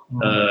d'histoire.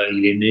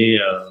 Il est né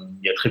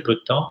il y a très peu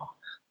de temps.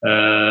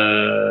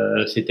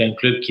 C'était un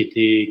club qui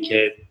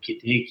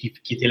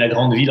était la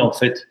grande ville en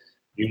fait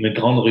d'une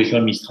grande région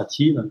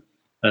administrative.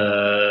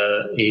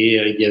 Et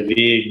il y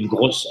avait un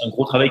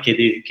gros travail qui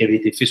avait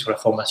été fait sur la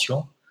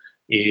formation.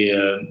 Et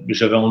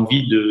j'avais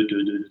envie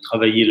de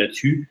travailler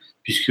là-dessus,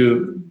 puisque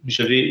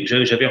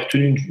j'avais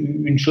retenu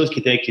une chose qui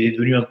était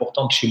devenue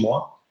importante chez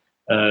moi.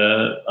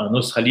 En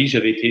Australie, je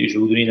vais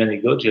vous donner une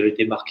anecdote, j'avais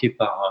été marqué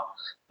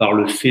par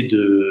le fait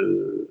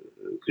que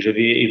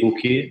j'avais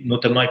évoqué,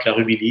 notamment avec la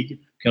Rugby League,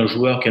 qu'un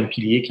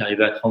pilier qui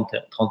arrivait à 30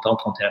 ans,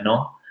 31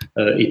 ans,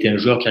 était un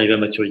joueur qui arrivait à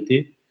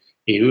maturité.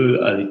 Et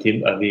eux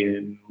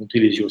avaient monté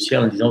les yeux au ciel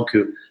en disant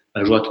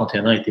qu'un joueur à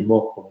 31 ans était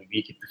mort pour le rugby,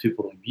 était plus fait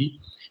pour le rugby.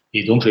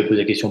 Et donc, j'avais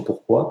posé la question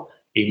pourquoi.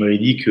 Et il m'avait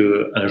dit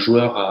qu'un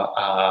joueur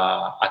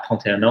à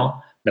 31 ans,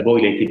 d'abord,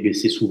 il a été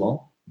blessé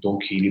souvent,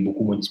 donc il est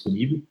beaucoup moins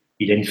disponible.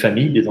 Il a une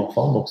famille, des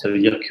enfants, donc ça veut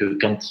dire que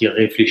quand il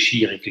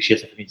réfléchit à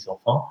sa famille, ses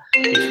enfants.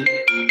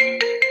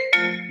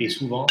 Et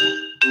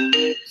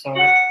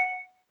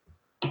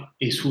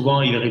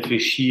souvent, il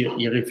réfléchit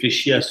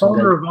à son...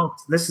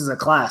 This is a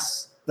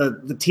class.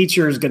 The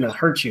teacher is going to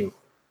hurt you.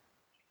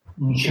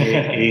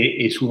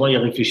 Et souvent, il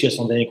réfléchit à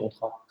son dernier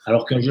contrat.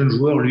 Alors qu'un jeune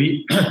joueur,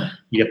 lui,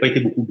 il n'a pas été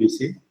beaucoup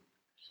blessé.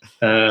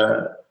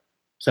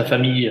 Sa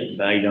famille,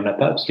 il n'en a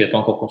pas, parce qu'il n'a pas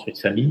encore construit de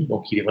famille,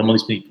 donc il est vraiment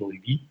disponible pour le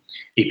rugby.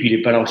 Et puis, il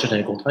n'est pas à la recherche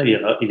d'un contrat, il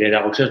est à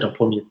la recherche d'un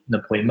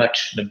premier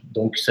match.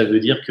 Donc, ça veut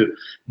dire que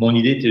mon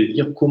idée était de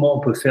dire comment on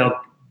peut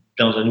faire,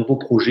 dans un nouveau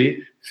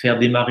projet, faire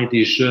démarrer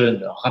des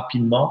jeunes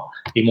rapidement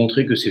et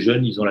montrer que ces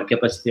jeunes, ils ont la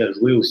capacité à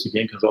jouer aussi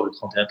bien qu'un joueur de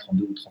 31,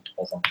 32 ou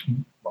 33 ans.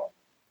 Bon.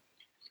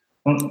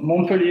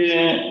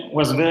 Montpellier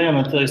was very an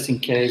interesting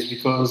case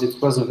because it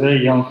was a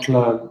very young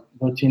club,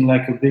 but in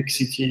like a big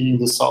city in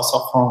the south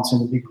of France,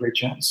 in a big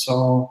region.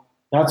 So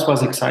that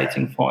was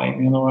exciting for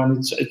him, and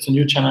it's a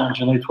new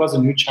challenge. It was a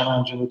new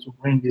challenge, to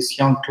bring this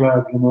young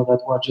club,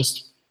 that were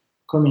just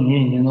coming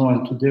in,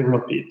 and to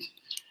develop it.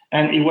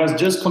 And he was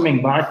just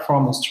coming back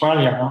from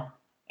Australia,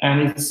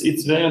 and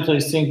it's very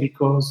interesting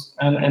because,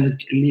 and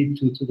it leads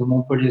to the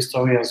Montpellier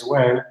story as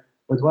well.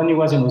 But when he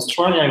was in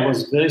Australia, I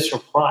was very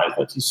surprised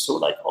that he saw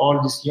like all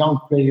these young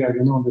players,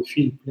 on the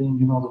field playing,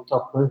 the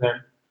top level.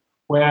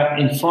 Where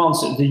in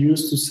France, they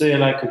used to say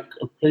like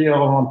a player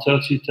around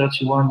 30,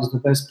 31 is the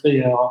best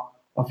player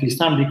of his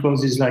time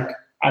because he's like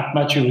at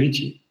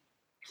maturity.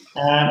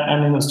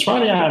 And in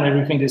Australia and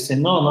everything, they say,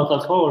 no, not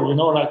at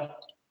all. Like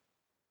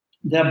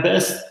their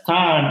best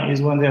time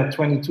is when they're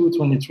 22,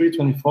 23,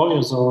 24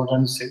 years old.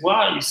 And you say,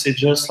 why? You say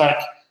just like,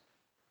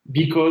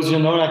 because,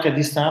 like at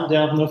this time, they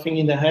have nothing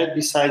in their head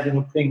besides,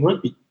 playing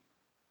rugby.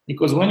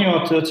 Because when you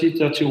are 30,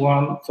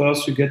 31,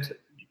 first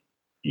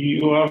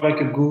you have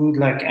like a good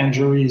like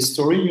injury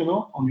history,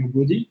 on your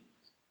body.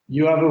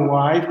 You have a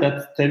wife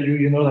that tell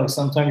you, like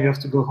sometimes you have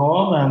to go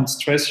home and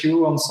stress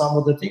you on some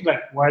other thing,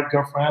 like wife,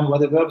 girlfriend,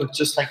 whatever, but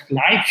just like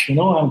life,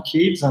 and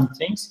kids and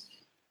things.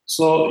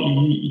 So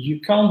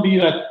you can't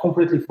be like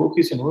completely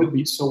focused in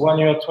rugby. So when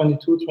you're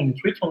 22,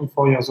 23,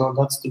 24 years old,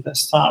 that's the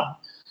best time.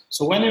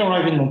 So when he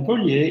arrived in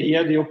Montpellier, he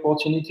had the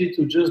opportunity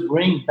to just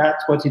bring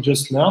back what he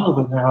just learned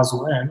over there as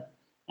well.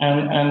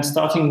 And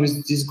starting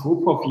with this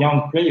group of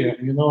young players,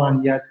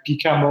 and he had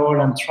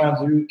Picamol and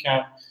Trent-Duc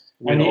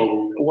and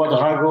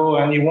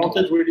Ouedraogo, and he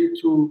wanted really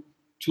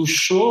to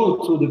show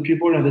to the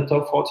people in the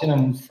top 14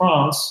 and in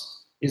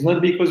France, it's not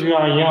because you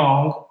are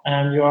young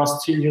and you are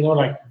still,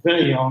 like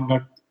very young,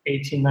 like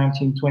 18,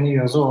 19, 20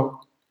 years old,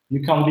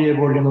 you can't be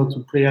able, to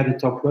play at the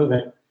top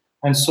level.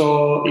 And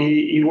so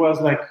he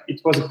was like,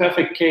 it was a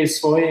perfect case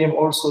for him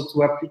also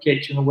to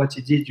applicate, what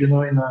he did,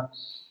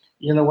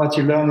 in what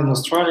he learned in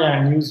Australia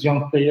and use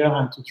young player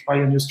and to try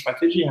a new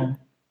strategy, and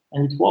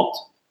it worked.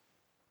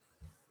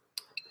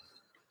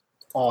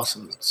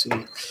 Awesome.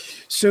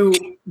 So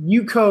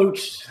you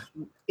coached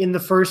in the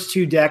first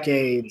 2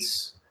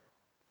 decades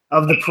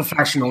of the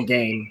professional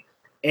game,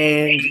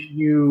 and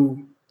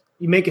you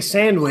make a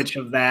sandwich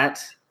of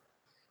that,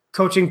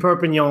 coaching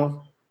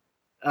Perpignan,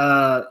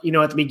 at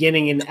the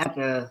beginning in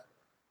Epinal,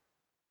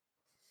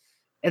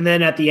 and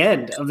then at the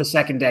end of the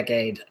second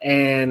decade,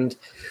 and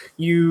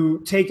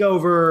you take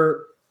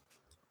over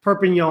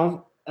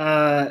Perpignan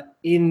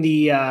in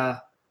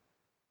the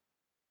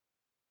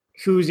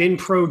who's in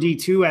Pro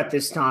D2 at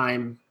this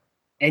time,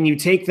 and you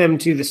take them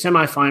to the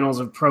semifinals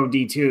of Pro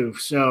D2.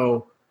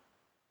 So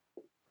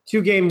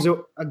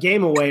a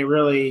game away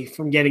really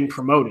from getting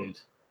promoted.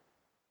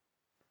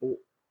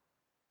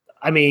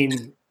 I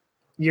mean,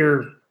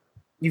 you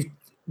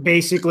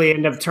basically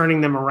end up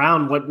turning them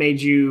around. What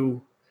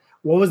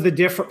was the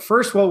difference?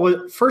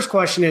 First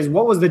question is,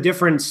 what was the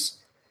difference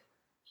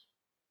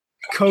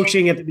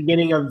coaching at the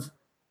beginning of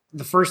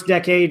the first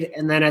decade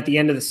and then at the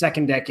end of the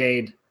second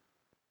decade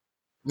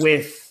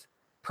with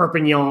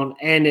Perpignan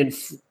and in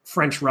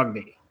French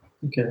rugby?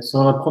 Ok,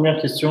 so la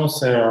première question,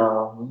 c'est,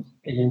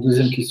 il y a une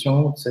deuxième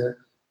question, c'est,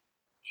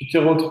 tu t'es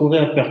retrouvé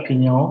à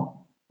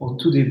Perpignan au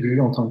tout début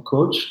en tant que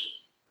coach,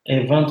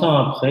 et 20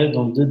 ans après,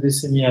 donc 2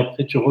 décennies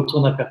après, tu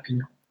retournes à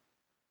Perpignan.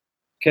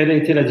 Quelle a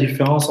été la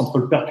différence entre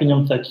le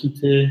Perpignan que tu as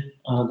quitté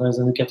dans les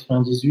années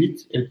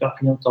 98 et le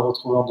Perpignan que tu as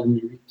retrouvé en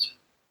 2008?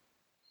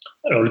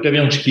 Alors, le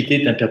Perpignan que j'ai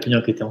quitté est un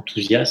Perpignan qui était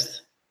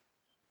enthousiaste.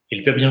 Et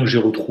le Perpignan que j'ai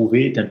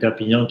retrouvé est un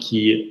Perpignan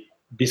qui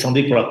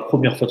descendait pour la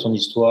première fois de son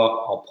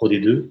histoire en Pro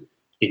D2,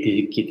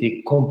 qui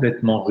était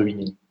complètement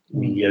ruiné.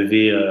 Il y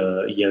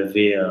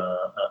avait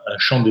un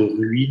champ de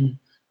ruines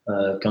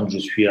quand je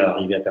suis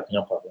arrivé à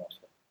Perpignan pour la première fois.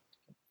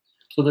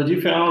 So the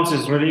difference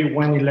is really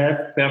when he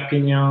left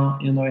Perpignan,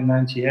 in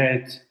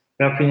 98,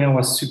 Perpignan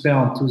was super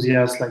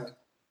enthusiastic.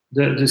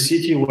 Like the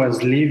city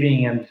was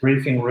living and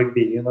breathing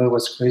rugby, it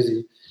was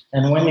crazy.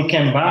 And when he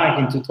came back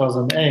in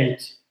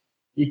 2008,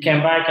 he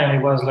came back and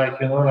it was like,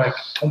 like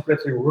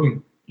completely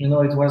ruined. It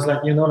was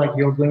like, like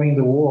you're going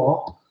the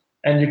war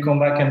and you come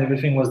back and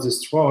everything was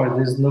destroyed.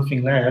 There's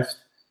nothing left.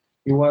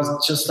 it was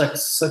just like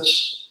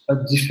such a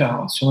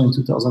difference, in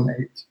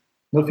 2008.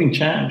 Nothing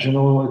changed,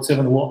 it's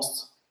even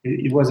worse.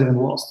 It was even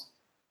worse.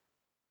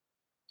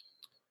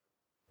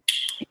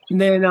 And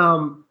then,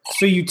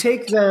 so you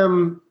take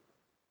them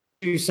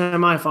to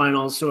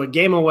semifinals, so a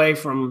game away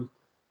from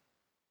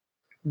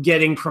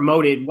getting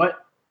promoted. What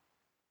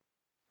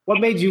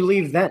made you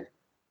leave then?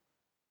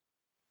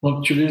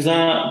 Donc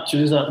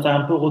t'as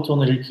un peu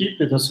retourné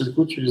l'équipe et d'un seul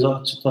coup tu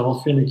t'as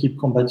refait une équipe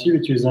combative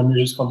et tu les as mis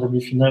jusqu'en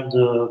demi-finale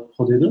de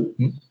Pro D2.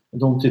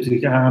 Donc tu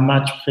étais à un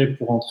match prêt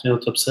pour entrer au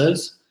top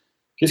 16.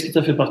 Qu'est-ce qui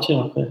t'a fait partir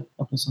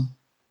après ça?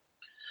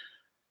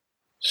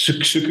 Ce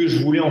que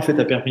je voulais en fait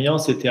à Perpignan,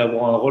 c'était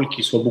avoir un rôle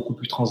qui soit beaucoup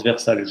plus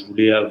transversal. Je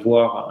voulais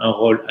avoir un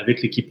rôle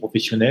avec l'équipe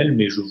professionnelle,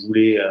 mais je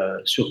voulais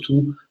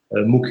surtout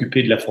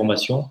m'occuper de la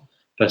formation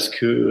parce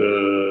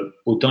que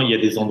autant il y a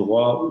des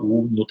endroits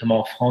où,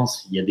 notamment en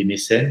France, il y a des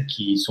mécènes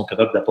qui sont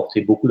capables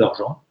d'apporter beaucoup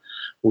d'argent,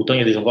 autant il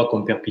y a des endroits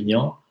comme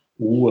Perpignan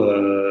où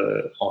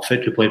en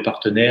fait le premier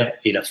partenaire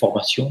est la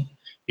formation.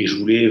 Et je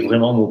voulais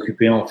vraiment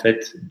m'occuper en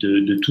fait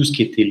de tout ce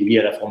qui était lié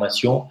à la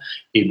formation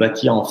et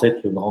bâtir en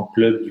fait le grand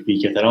club du pays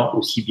catalan,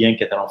 aussi bien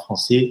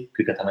catalan-français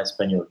que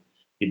catalan-espagnol.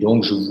 Et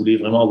donc je voulais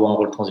vraiment avoir un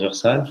rôle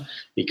transversal.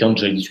 Et quand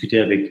j'avais discuté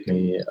avec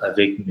mes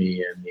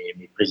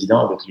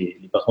présidents, avec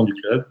les patrons du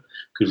club,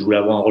 que je voulais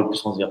avoir un rôle plus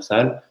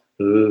transversal,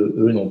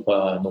 eux n'ont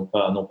pas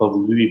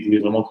voulu et voulaient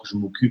vraiment que je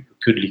m'occupe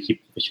que de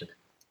l'équipe professionnelle.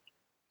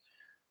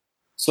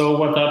 So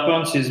what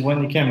happens is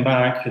when he came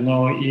back, he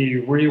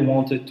really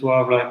wanted to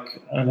have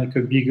like a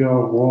bigger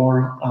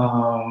role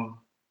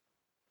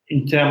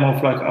in terms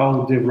of like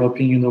how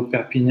developing,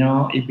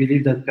 Perpignan. He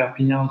believed that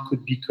Perpignan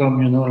could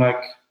become,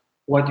 like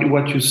what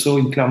you saw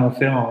in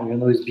Clermont-Ferrand.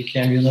 It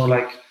became,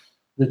 like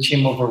the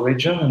team of a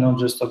region, and not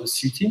just of a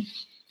city.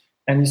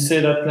 And he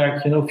said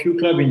that few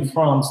clubs in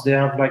France, they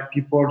have like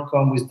people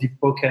come with deep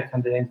pocket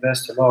and they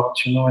invest a lot,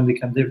 and they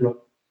can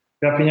develop.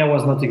 Perpignan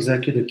was not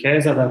exactly the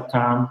case at that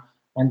time.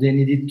 And they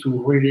needed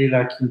to really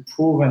like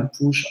improve and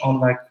push on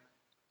like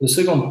the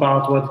second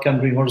part. What can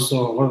bring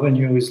also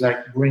revenue is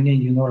like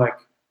bringing, like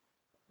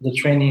the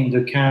training,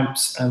 the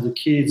camps and the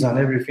kids and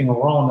everything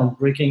around and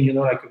breaking,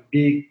 like a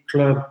big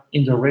club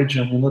in the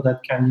region,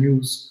 that can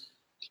use,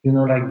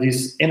 like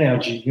this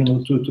energy,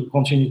 to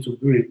continue to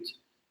do it.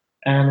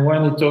 And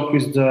when he talked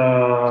with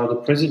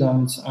the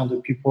presidents and the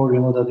people,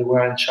 that they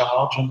were in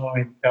charge, in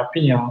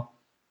Perpignan,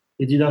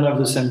 they didn't have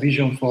the same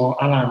vision for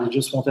Alain. They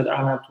just wanted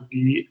Alain to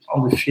be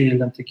on the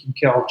field and taking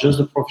care of just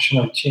the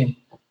professional team.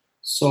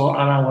 So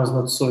Alain was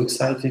not so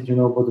excited,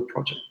 about the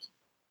project.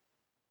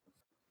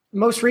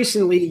 Most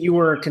recently, you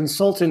were a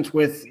consultant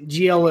with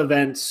GL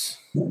Events,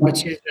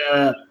 which is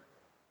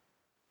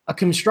a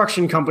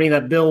construction company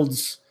that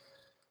builds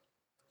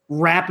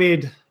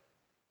rapid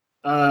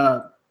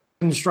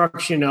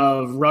construction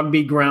of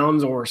rugby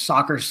grounds or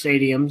soccer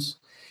stadiums.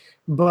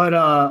 But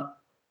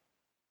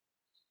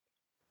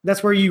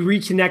that's where you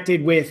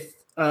reconnected with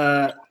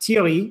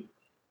Thierry.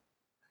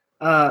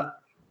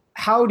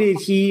 How did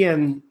he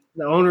and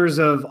the owners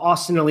of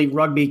Austin Elite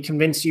Rugby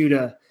convince you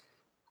to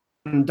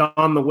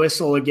don the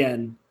whistle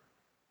again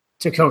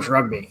to coach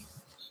rugby?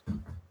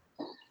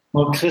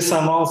 Donc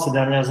récemment, ces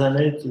dernières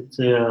années, tu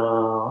étais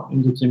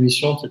une de tes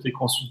missions, tu étais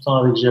consultant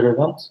avec GL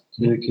Event,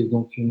 qui est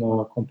donc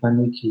une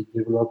compagnie qui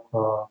développe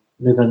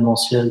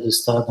l'événementiel des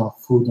stades en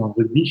foot, en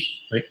rugby.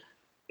 Oui.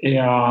 Et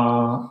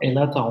là,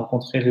 tu as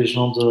rencontré les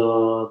gens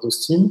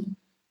d'Austin.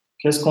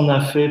 Qu'est-ce qu'on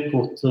a fait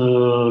pour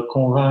te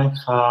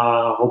convaincre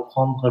à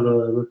reprendre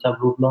le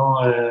tableau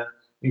blanc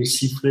et le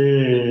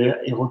sifflet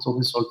et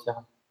retourner sur le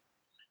terrain?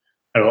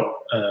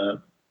 Alors,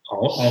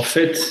 en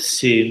fait,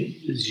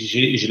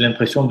 j'ai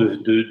l'impression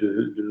de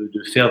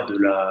faire un peu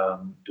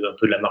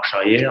de la marche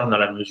arrière, dans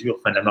la mesure,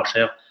 de la marche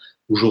arrière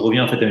où je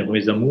reviens en fait à mes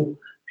premiers amours.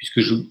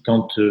 Puisque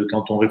quand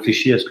on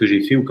réfléchit à ce que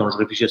j'ai fait ou quand je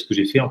réfléchis à ce que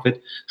j'ai fait, en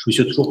fait, je me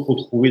suis toujours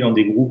retrouvé dans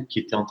des groupes qui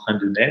étaient en train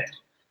de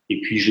naître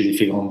et puis je les ai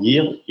fait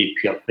grandir et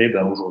puis après,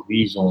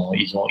 aujourd'hui, ils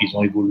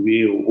ont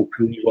évolué au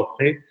plus haut niveau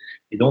après.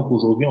 Et donc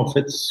aujourd'hui, en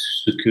fait,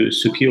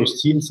 ce qu'est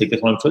Austin, c'est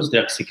exactement la même chose,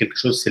 c'est-à-dire que c'est quelque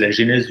chose, c'est la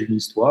genèse d'une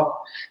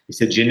histoire et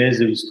cette genèse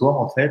de l'histoire,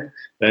 en fait,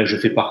 je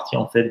fais partie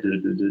en fait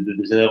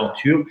de cette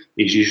aventure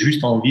et j'ai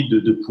juste envie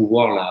de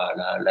pouvoir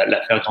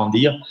la faire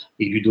grandir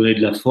et lui donner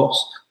de la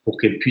force pour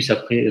qu'elle puisse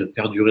après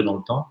perdurer dans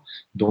le temps.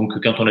 Donc,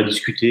 quand on a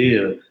discuté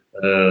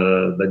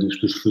de ce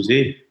que je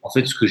faisais, en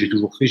fait, ce que j'ai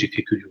toujours fait, j'ai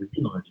fait que du rugby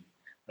dans ma vie,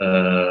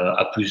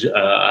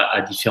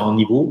 à différents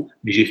niveaux,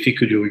 mais j'ai fait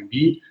que du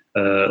rugby,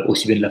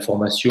 aussi bien de la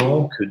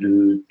formation que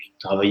de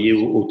travailler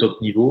au top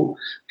niveau,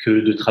 que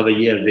de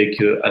travailler avec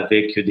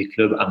des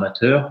clubs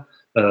amateurs.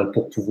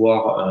 Pour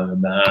pouvoir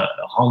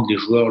rendre les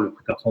joueurs le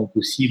plus performants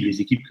possible,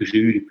 les équipes que j'ai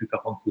eues les plus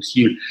performantes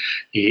possibles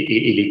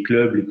et les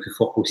clubs les plus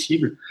forts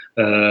possibles.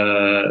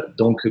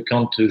 Donc,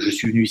 quand je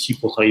suis venu ici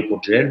pour travailler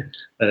pour GL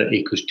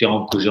et que je t'ai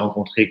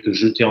rencontré,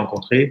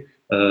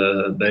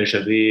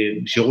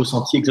 j'ai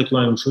ressenti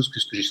exactement la même chose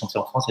que ce que j'ai senti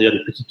en France, c'est-à-dire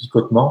des petits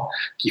picotements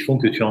qui font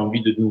que tu as envie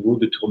de nouveau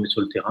de te remettre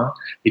sur le terrain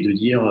et de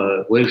dire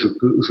ouais, je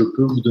peux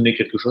vous donner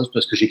quelque chose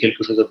parce que j'ai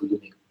quelque chose à vous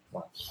donner.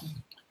 Voilà.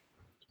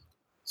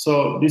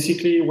 So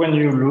basically, when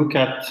you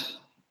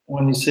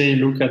say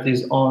look at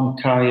his own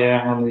career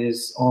and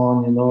his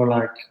own,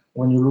 like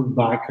when you look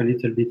back a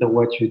little bit at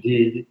what you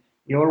did,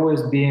 you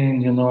always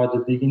been, at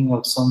the beginning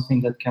of something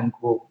that can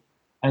grow.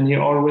 And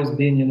you always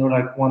been,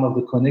 like one of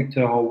the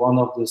connector or one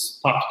of the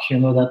spark,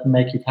 that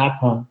make it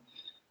happen.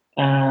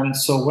 And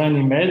so when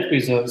he met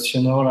with us,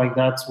 like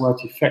that's what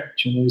he felt.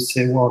 You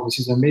say, wow, this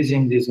is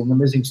amazing. This is an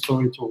amazing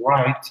story to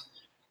write.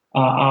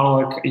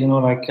 How,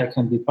 like I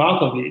can be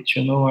part of it,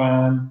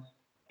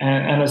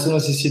 and as soon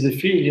as you see the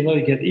field,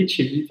 you get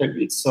itchy a little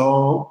bit.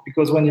 So,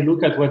 because when you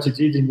look at what he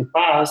did in the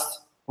past,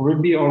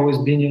 rugby always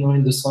been,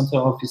 in the center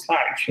of his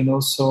life,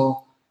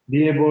 so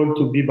be able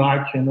to be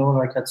back,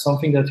 like at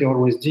something that he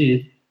always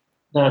did,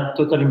 that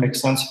totally makes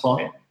sense for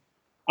him.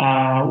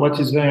 What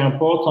is very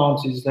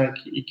important is like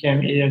he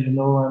came here,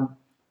 and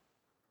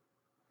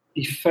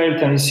he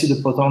felt and he see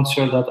the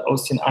potential that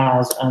Austin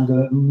has and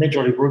the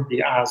Major League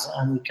Rugby has,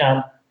 and he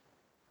can,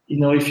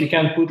 if you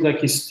can put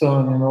like a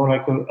stone,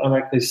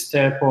 like a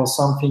step or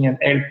something and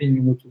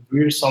helping, to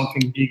build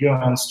something bigger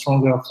and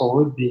stronger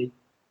for rugby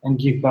and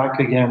give back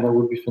again, that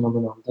would be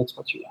phenomenal. That's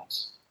what you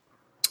want.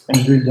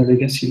 And build the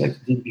legacy like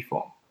you did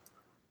before.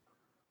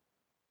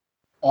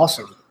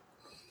 Awesome.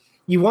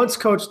 You once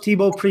coached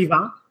Thibaut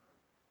Privas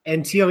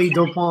and Thierry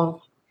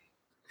Dupont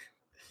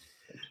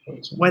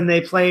when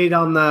they played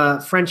on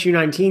the French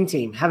U19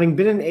 team. Having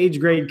been an age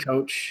grade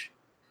coach,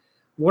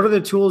 what are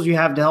the tools you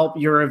have to help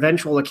your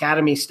eventual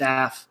academy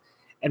staff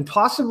and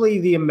possibly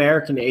the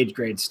American age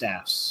grade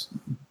staffs?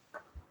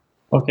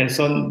 Okay,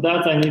 so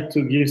that I need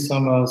to give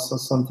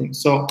something.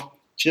 So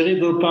Thierry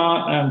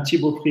Dupont and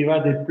Thibaut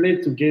Privas, they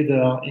played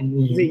together in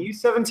the... Was it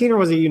U17 or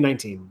was it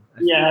U19?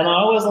 Yeah, no,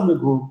 I was on the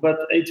group, but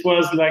it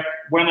was like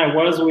when I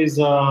was with...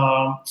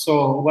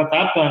 so what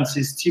happens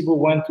is Thibaut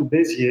went to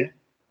Béziers,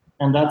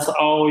 and that's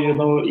how,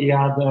 he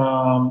had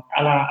Alain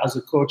as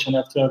a coach, and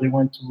after they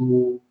went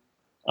to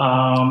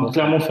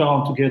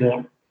Clermont-Ferrand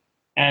together.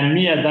 And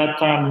me at that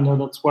time,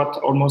 that's what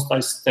almost I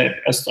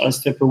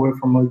stepped away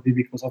from rugby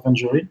because of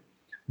injury.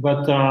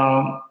 But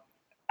I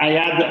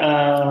had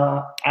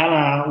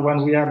Alain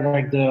when we had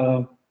like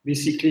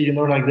basically,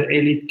 like the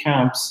elite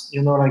camps,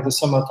 like the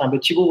summertime.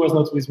 But Thibaut was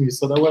not with me.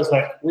 So that was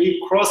like,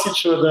 we cross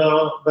each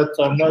other, but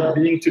not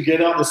being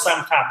together at the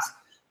same times.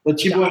 But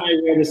Thibaut and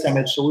I were the same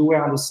age. So we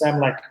were on the same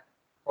like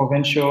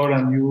provincial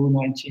and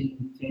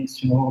U19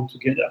 things, all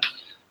together.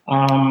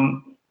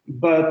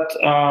 But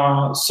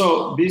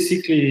so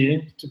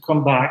basically, to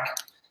come back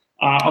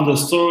on the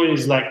story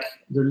is like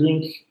the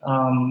link.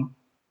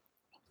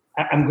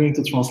 I'm going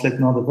to translate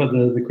now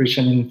the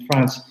question in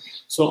French.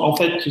 So en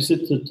fait, tu sais,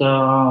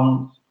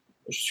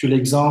 je suis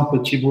l'exemple,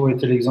 Thibaut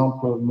était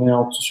l'exemple, mais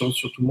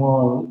surtout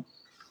moi,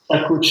 à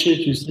coacher,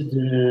 tu sais,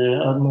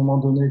 à un moment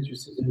donné, tu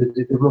sais,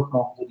 des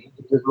développements,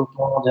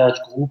 des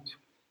âge group,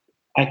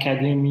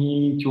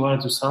 académie, tu vois,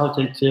 tout ça.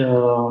 Tu as été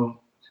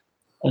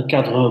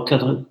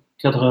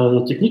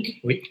cadre technique.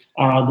 Oui.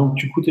 Donc,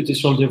 du coup, tu étais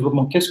sur le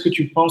développement. Qu'est-ce que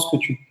tu penses que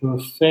tu peux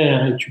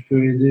faire et tu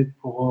peux aider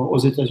aux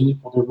États-Unis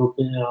pour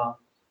développer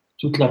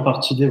toute la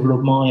partie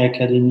développement et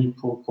académique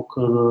pour que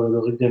le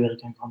rugby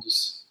américain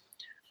grandisse?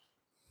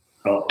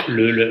 Alors,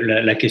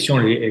 la question,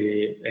 elle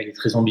est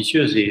très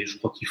ambitieuse et je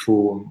crois qu'il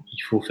faut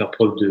faire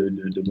preuve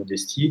de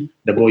modestie.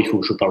 D'abord, il faut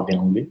que je parle bien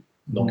anglais.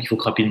 Donc, il faut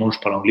que rapidement je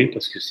parle anglais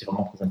parce que c'est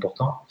vraiment très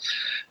important.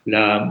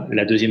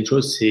 La deuxième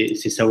chose, c'est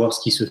savoir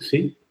ce qui se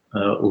fait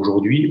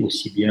aujourd'hui,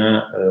 aussi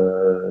bien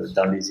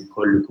dans les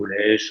écoles, le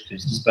collège, que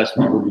ce qui se passe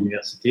au niveau de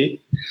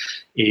l'université.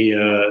 Et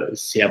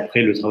c'est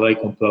après le travail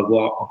qu'on peut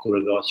avoir en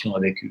collaboration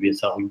avec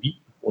USA Rugby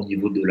au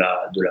niveau de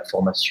la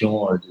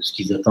formation, de ce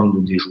qu'ils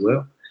attendent des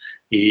joueurs.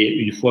 Et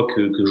une fois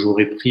que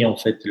j'aurai pris en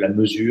fait la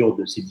mesure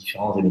de ces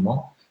différents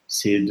éléments,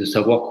 c'est de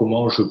savoir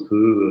comment je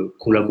peux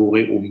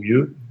collaborer au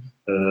mieux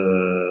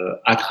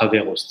à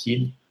travers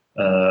Austin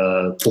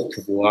pour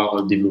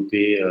pouvoir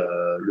développer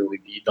le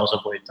rugby dans un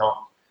premier temps,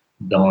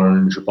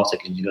 je pense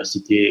avec les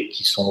universités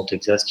qui sont au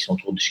Texas, qui sont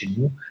autour de chez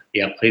nous,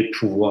 et après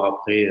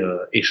pouvoir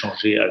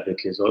échanger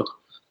avec les autres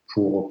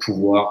pour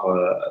pouvoir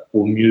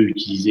au mieux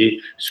utiliser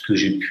ce que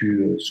j'ai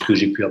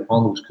pu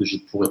apprendre ou ce que je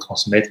pourrais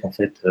transmettre en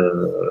fait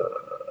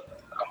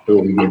un peu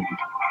au rugby.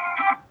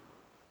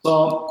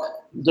 So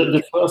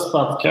the first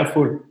part,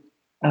 careful.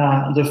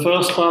 The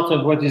first part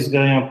of what is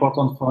very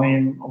important for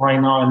him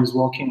right now, and he's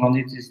working on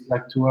it, is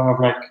like to have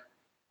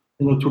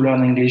to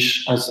learn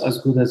English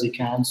as good as he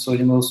can. So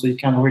so he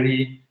can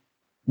really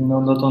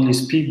not only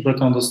speak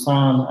but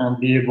understand and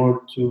be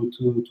able to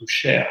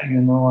share,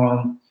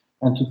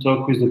 and to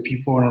talk with the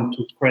people and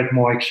to create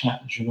more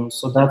exchange.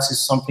 So that is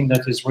something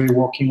that is really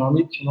working on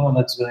it, and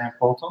that's very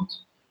important.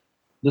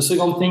 The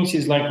second thing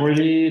is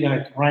really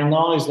right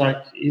now is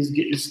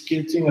he's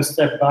getting a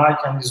step back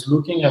and he's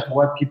looking at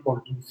what people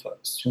do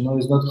first.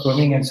 He's not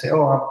coming and say,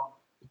 oh,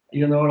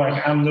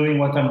 I'm doing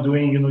what I'm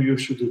doing, you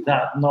should do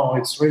that. No,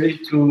 it's really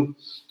to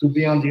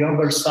be on the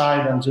other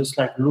side and just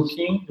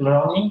looking,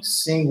 learning,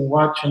 seeing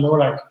what,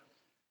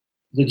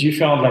 the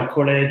different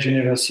college,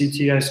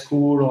 university, high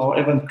school, or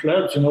even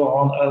clubs,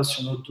 around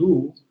us,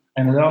 do,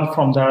 and learn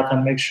from that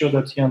and make sure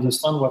that he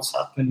understands what's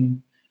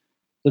happening.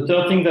 The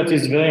third thing that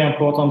is very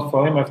important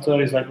for him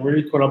after is like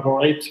really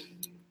collaborate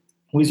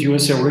with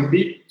USA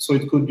Rugby. So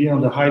it could be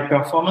on the high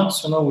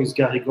performance, with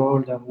Gary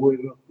Gold and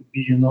whoever could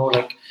be,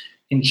 like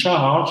in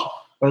charge,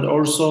 but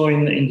also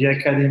in the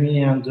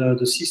academy and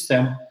the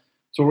system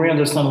to really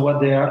understand what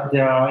they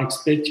are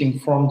expecting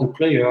from the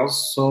players,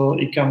 so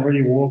he can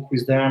really work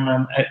with them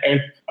and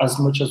help as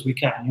much as we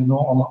can,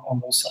 on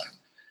both sides.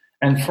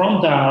 And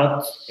from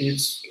that,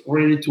 it's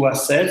really to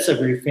assess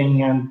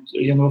everything and,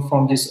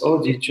 from this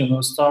audit,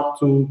 start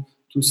to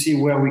see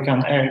where we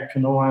can help,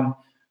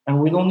 and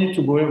we don't need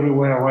to go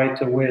everywhere right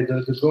away.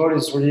 The goal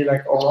is really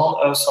like around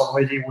us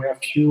already. We have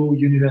few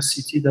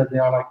universities that they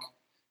are like,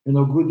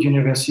 good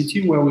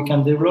university where we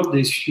can develop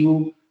these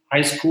few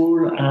high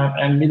school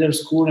and middle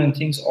school and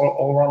things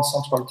all around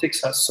Central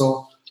Texas.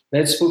 So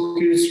let's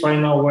focus right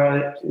now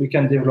where we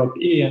can develop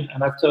here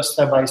and after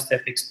step by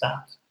step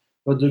expand.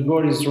 But the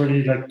goal is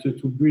really like to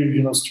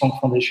build, strong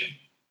foundation.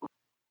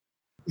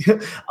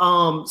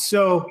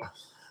 So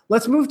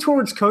let's move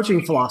towards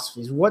coaching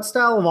philosophies. What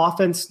style of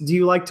offense do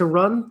you like to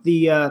run?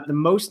 The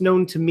most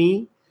known to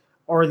me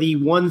are the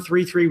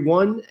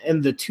 1-3-3-1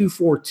 and the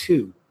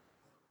 2-4-2.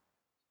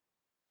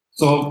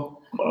 So,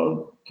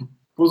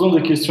 posons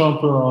des questions un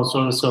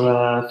peu sur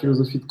la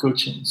philosophie de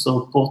coaching.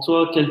 So, pour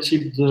toi, quel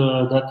type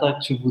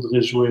d'attaque tu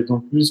voudrais jouer?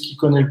 Donc, lui, ce qu'il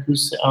connaît le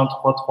plus, c'est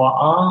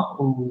 1-3-3-1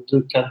 ou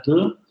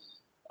 2-4-2.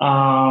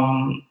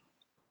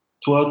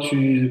 Toi,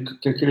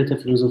 quelle est ta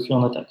philosophie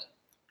en attaque?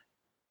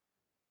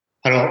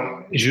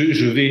 Alors, je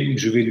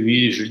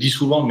le dis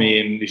souvent,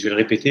 mais je vais le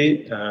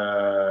répéter.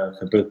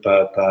 Peut-être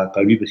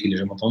pas lui parce qu'il l'a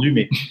jamais entendu,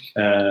 mais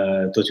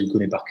toi, tu le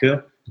connais par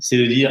cœur. C'est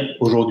de dire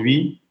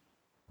aujourd'hui,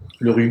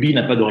 le rugby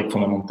n'a pas de règle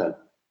fondamentale.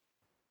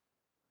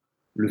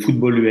 Le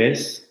football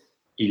US,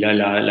 il a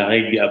la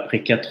règle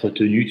après 4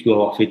 tenues, tu dois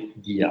avoir fait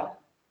 10 yards.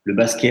 Le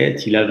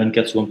basket, il a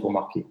 24 secondes pour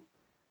marquer.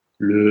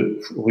 Le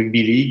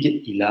rugby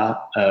league, il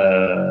a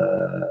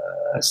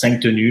 5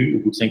 tenues. Au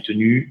bout de 5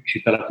 tenues,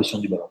 tu perds la possession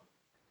du ballon.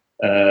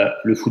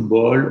 Le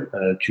football,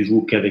 tu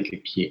joues qu'avec les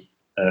pieds.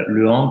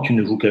 Le hand, tu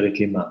ne joues qu'avec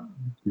les mains.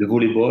 Le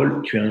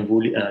volleyball, tu as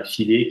un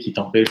filet qui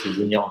t'empêche de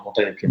venir en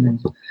contact avec les mains.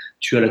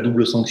 Tu as la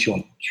double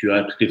sanction. Tu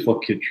as toutes les fois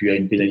que tu as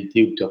une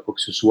pénalité ou que tu as quoi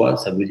que ce soit,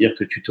 ça veut dire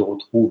que tu te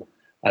retrouves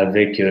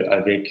avec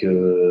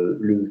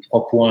le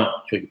 3 points,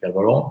 tu récupères le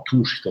ballon,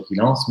 touche, c'est toi qui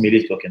lance,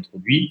 mêlée, c'est toi qui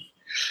introduis.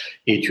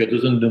 Et tu as 2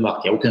 zones de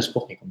marque. Il n'y a aucun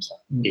sport qui est comme ça.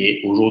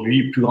 Et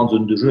aujourd'hui, plus grande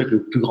zone de jeu avec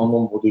le plus grand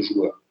nombre de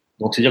joueurs.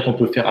 Donc, c'est-à-dire qu'on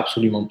peut faire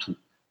absolument tout.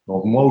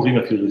 Donc, moi, aujourd'hui,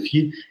 ma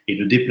philosophie est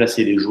de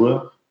déplacer les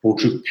joueurs pour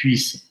que je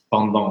puisse,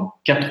 pendant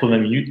 80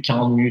 minutes,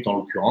 40 minutes en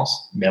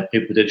l'occurrence, mais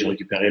après, peut-être, je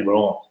récupérerai le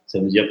ballon, ça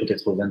veut dire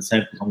peut-être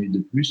 25 ou 30 minutes de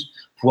plus,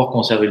 pouvoir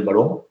conserver le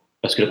ballon,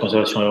 parce que la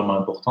conservation est vraiment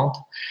importante,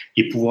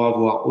 et pouvoir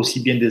avoir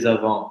aussi bien des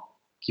avants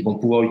qui vont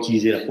pouvoir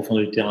utiliser la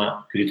profondeur du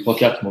terrain que les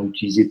 3/4 qui vont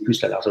utiliser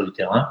plus la largeur du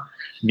terrain,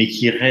 mais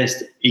qui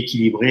restent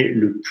équilibrés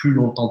le plus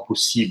longtemps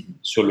possible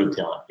sur le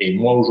terrain. Et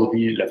moi,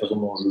 aujourd'hui, la façon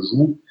dont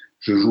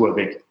je joue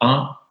avec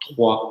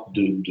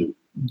 1-3-2-2.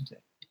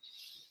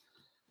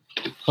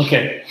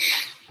 Okay.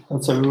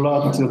 That's a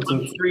lot to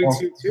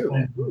 3-2-2.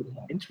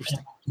 Interesting.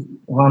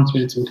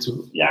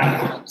 1-3-2-2.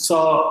 Yeah.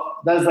 So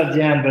that's at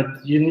the end,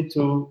 but you need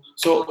to.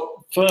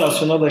 So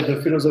first, like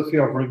the philosophy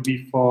of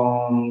rugby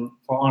for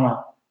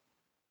Anna.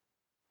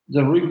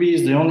 The rugby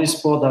is the only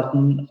sport that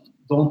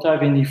don't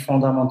have any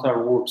fundamental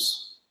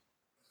rules.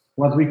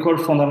 What we call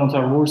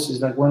fundamental rules is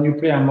like when you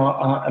play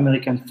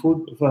American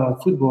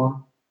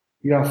football,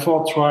 you have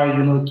 4 tries,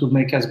 to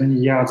make as many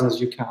yards as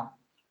you can.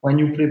 When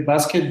you play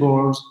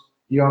basketball,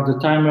 you have the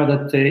timer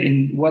that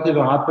in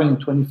whatever happens in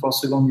 24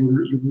 seconds, you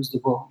lose the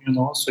ball,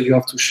 so you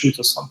have to shoot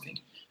or something.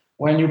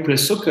 When you play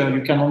soccer,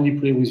 you can only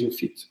play with your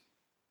feet.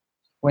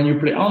 When you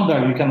play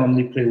handball, you can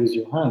only play with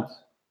your hand.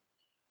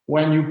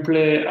 When you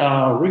play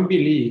rugby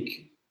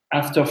league,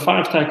 after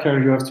 5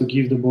 tackles, you have to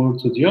give the ball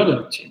to the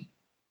other team.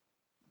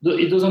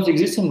 It doesn't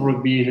exist in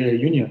rugby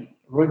union.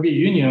 Rugby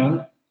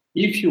union,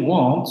 if you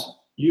want,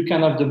 you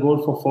can have the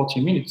ball for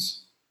 40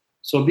 minutes.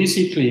 So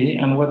basically,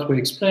 and what we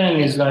explain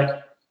is like,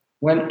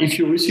 if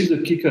you receive the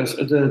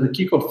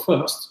kickoff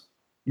first,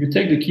 you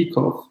take the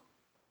kickoff,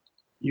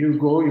 you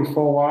go, you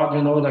forward,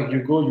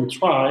 you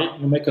try,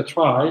 you make a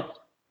try,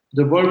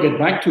 the ball get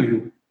back to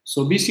you.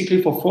 So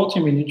basically for 40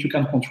 minutes, you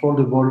can control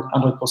the ball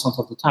 100%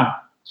 of the time.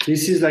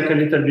 This is like a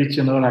little bit,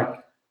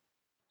 like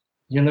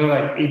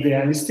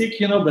idealistic,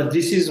 but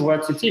this is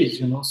what it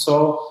is,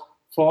 So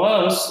for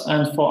us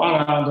and for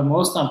Anna, the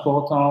most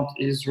important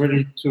is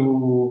really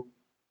to,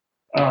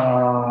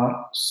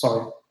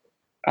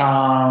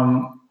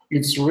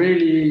 it's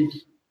really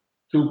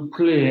to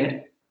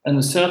play in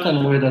a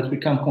certain way that we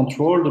can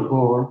control the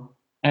ball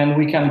and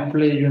we can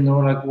play,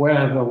 like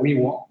wherever we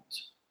want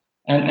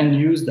and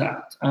use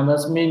that. And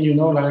that means,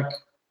 like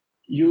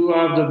you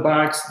have the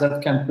backs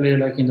that can play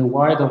like in the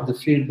wide of the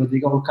field, but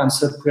they all can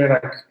still play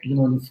like, in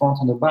the front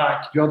and the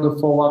back. You have the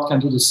forward can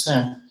do the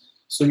same.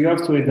 So you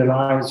have to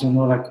idealize,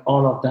 like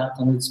all of that,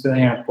 and it's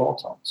very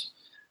important.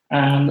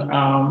 And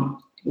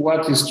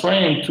what he's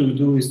trying to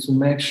do is to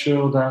make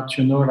sure that,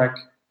 you know, like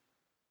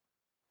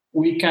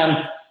we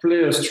can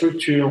play a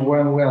structure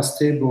when we are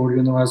stable,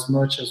 you know, as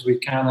much as we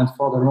can and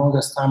for the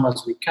longest time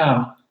as we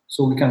can,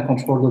 so we can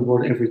control the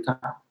ball every time.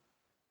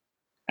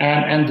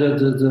 And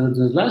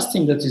the last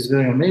thing that is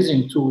very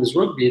amazing too with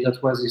rugby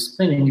that was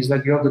explaining is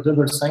that you have the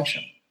double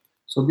sanction.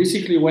 So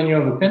basically when you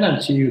have a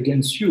penalty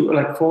against you,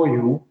 like for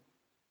you,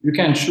 you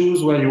can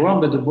choose where you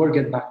want, but the ball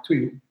get back to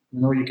you. You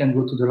know, you can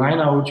go to the line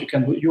out,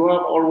 you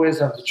always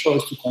have the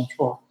choice to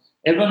control.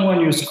 Even when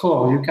you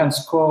score, you can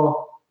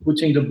score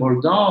putting the ball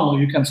down, or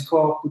you can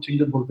score putting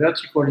the ball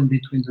vertical in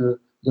between the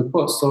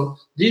posts. So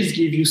this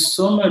gives you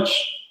so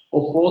much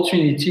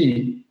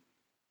opportunity,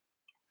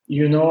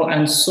 you know,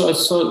 and so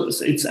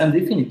it's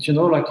indefinite, you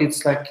know,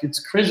 it's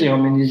crazy how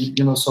many,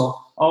 you know, so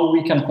how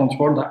we can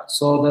control that.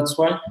 So that's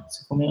why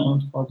c'est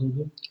combien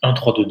 1-3-2-2.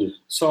 1-3-2-2.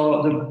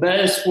 So the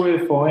best way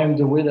for him,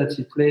 the way that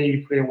he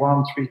play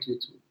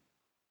 1-3-2-2.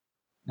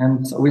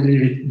 And we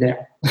leave it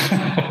there.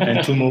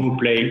 And tomorrow we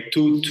play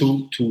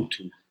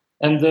 2-2-2-2.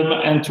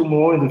 And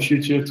tomorrow in the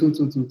future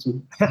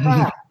 2-2-2-2.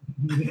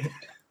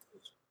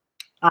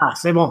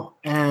 C'est bon.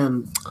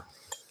 I'm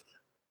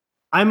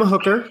a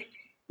hooker.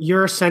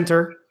 You're a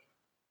center.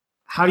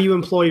 How do you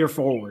employ your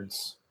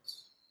forwards?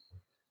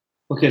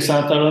 Ok, c'est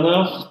un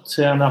talonneur,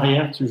 c'est un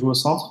arrière, tu joues au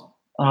centre.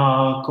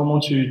 Comment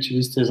tu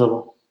utilises tes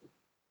avants?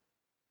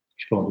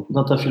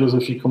 Dans ta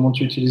philosophie, comment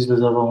tu utilises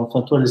les avants?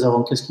 Enfin, toi, les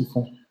avants, qu'est-ce qu'ils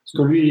font? Parce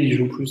que lui, il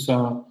joue plus,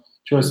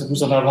 tu vois, c'est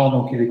plus en avant,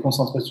 donc il est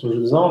concentré sur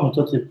les avants, mais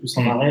toi, tu es plus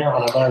en arrière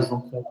à la base.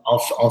 Donc,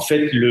 en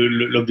fait,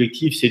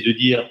 l'objectif, c'est de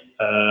dire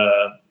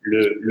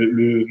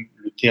le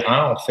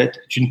terrain, en fait,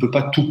 tu ne peux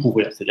pas tout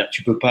couvrir. C'est-à-dire que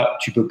tu peux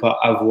pas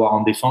avoir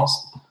en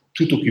défense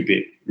tout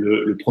occupé.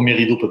 Le premier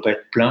rideau peut pas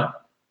être plein,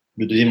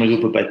 le deuxième rideau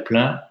peut pas être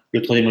plein,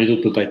 le troisième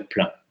rideau peut pas être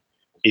plein.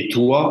 Et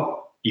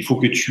toi, il faut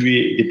que tu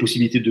aies des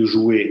possibilités de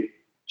jouer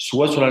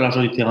soit sur la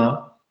largeur du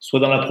terrain, soit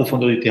dans la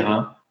profondeur du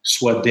terrain,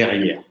 soit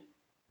derrière,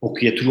 pour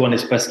qu'il y ait toujours un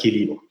espace qui est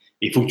libre.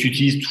 Et il faut que tu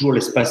utilises toujours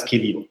l'espace qui est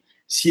libre.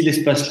 Si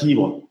l'espace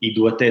libre, il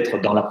doit être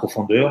dans la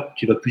profondeur,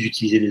 tu vas plus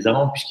utiliser les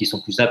avants puisqu'ils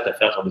sont plus aptes à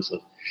faire ce genre de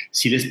choses.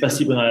 Si l'espace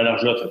libre est dans la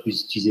largeur, tu vas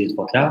plus utiliser les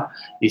trois quarts.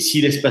 Et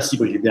si l'espace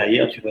libre est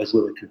derrière, tu vas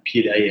jouer avec le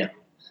pied derrière.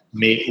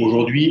 Mais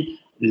aujourd'hui,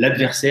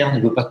 l'adversaire ne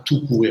veut pas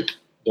tout couvrir.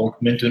 Donc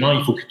maintenant,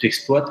 il faut que tu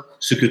exploites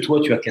ce que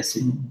toi, tu as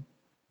cassé.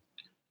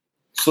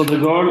 So the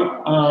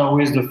goal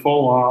with the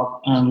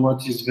forward and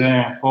what is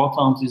very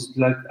important is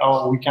like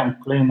how we can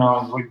play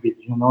now in rugby.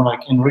 You know,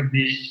 like in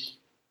rugby,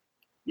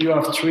 you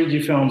have 3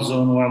 different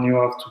zones when you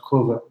have to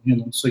cover. You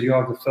know, so you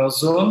have the first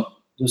zone,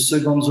 the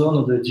second zone,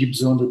 or the deep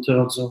zone, the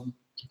third zone.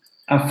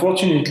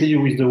 Unfortunately,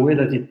 with the way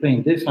that it plays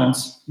in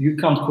defense, you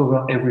can't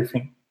cover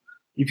everything.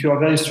 If you are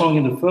very strong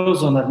in the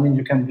first zone, that means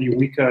you can be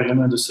weaker, you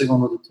know, in the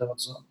second or the third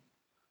zone.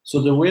 So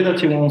the way that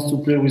he wants to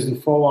play with the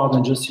forward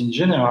and just in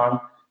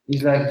general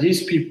is like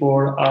these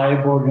people are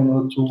able, you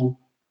know, to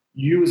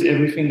use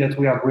everything that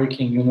we are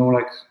breaking, you know,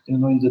 like, you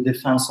know, in the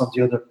defense of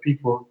the other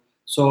people.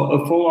 So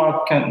a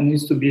forward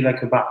needs to be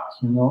like a back,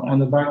 you know,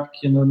 and the back,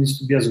 you know, needs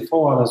to be as a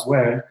forward as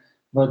well.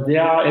 But they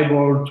are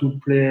able to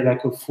play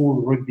like a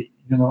full rugby,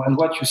 you know. And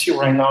what you see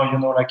right now, you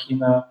know, like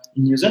in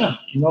New Zealand,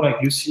 you know,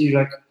 like you see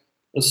like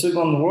a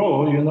second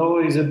row, you know,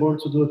 is able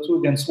to do a 2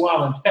 against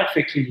 1 and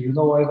perfectly, you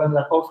know, even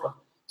like offload.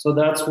 So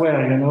that's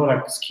where, you know,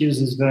 like skills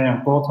is very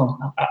important.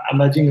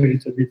 I'm adding a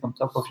little bit on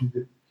top of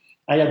it.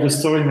 I had the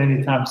story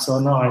many times, so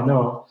now I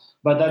know.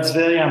 But that's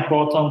very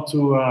important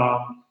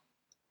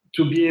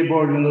to be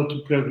able, you know, to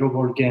play a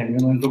global game, you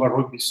know, in global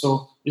rugby.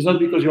 So it's not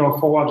because you're a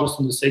forward just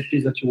on the same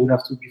piece that you will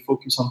have to be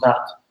focused on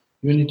that.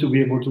 You need to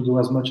be able to do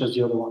as much as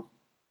the other one.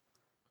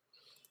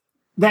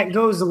 That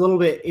goes a little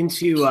bit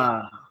into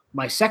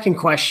my second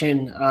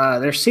question.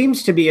 There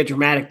seems to be a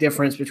dramatic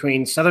difference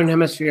between Southern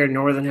Hemisphere and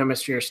Northern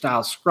Hemisphere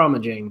style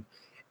scrummaging.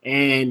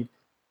 And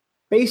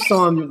based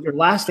on your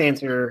last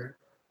answer,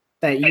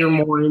 that you're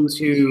more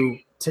into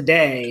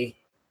today,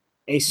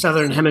 a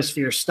Southern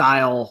Hemisphere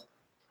style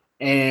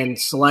and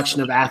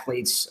selection of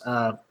athletes,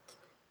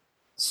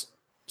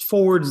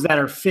 forwards that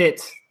are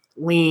fit,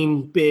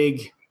 lean,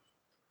 big,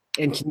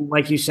 and can,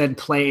 like you said,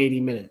 play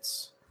 80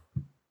 minutes.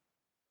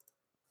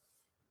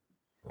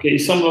 Okay, il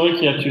semblerait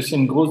qu'il y a, tu sais,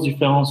 une grosse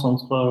différence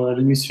entre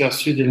l'hémisphère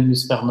sud et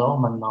l'hémisphère nord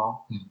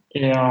maintenant.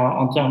 Et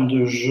en termes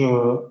de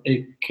jeu,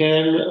 et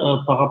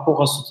par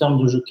rapport à ce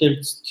terme de jeu, quel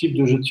type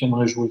de jeu tu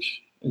aimerais jouer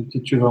et que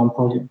tu vas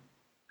employer?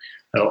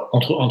 Alors,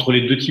 entre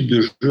les deux types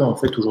de jeux, en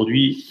fait,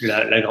 aujourd'hui,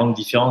 la grande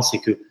différence, c'est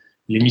que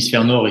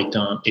l'hémisphère nord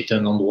est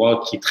un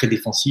endroit qui est très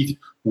défensif,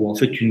 où en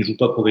fait, tu ne joues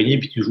pas pour gagner,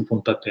 puis tu joues pour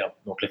ne pas perdre.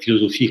 Donc, la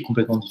philosophie est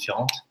complètement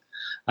différente.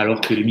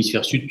 Alors que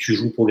l'hémisphère sud, tu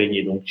joues pour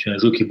gagner. Donc, tu as un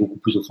jeu qui est beaucoup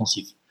plus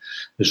offensif.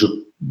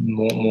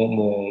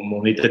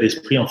 Mon état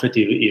d'esprit, en fait,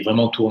 est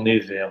vraiment tourné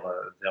vers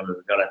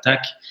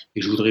l'attaque.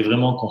 Et je voudrais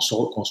vraiment qu'on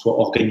soit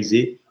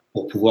organisé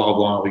pour pouvoir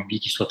avoir un rugby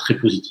qui soit très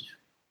positif.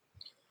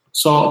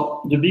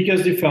 So, the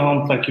biggest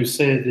difference, like you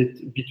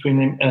said,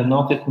 between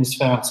North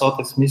Hemisphere and South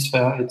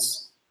Hemisphere,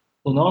 it's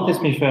the North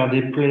Hemisphere,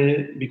 they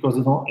play because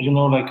they don't, you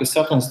know, like a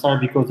certain style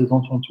because they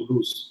don't want to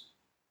lose.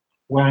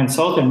 where in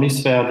South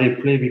Hemisphere they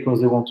play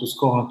because they want to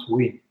score and to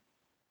win.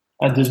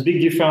 And there's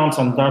big difference,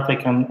 and that I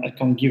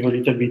can give a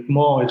little bit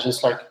more. It's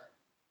just like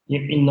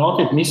in North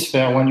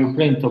Hemisphere, when you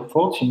play in top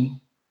 14,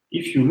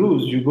 if you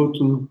lose, you go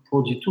to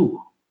Pro D2.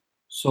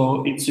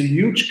 So it's a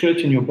huge cut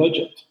in your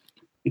budget.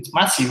 It's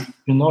massive,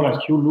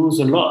 like you lose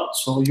a lot.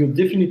 So you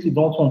definitely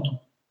don't want to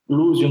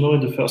lose, in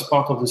the first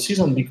part of the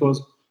season,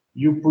 because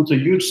you put a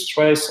huge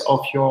stress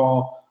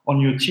on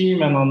your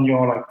team and on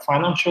your like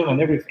financial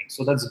and everything.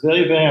 So that's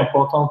very, very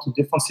important to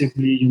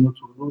defensively, to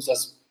lose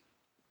as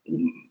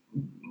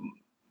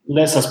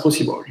less as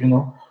possible,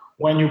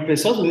 When you play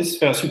South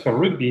Hemisphere Super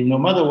Rugby, no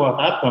matter what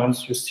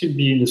happens, you'll still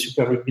be in the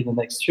Super Rugby the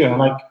next year.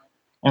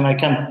 And I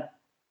can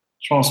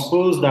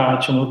transpose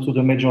that, to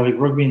the Major League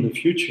Rugby in the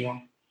future.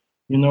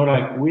 We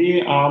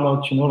are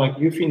not,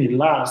 you finish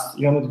last,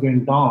 you're not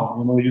going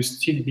down, you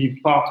still be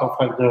part of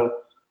like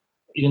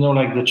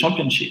the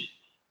championship.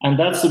 And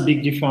that's a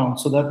big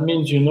difference. So that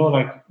means,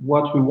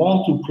 what we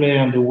want to play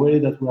and the way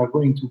that we are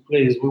going to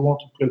play is we want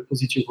to play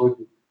positive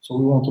rugby. So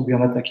we want to be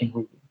an attacking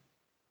rugby.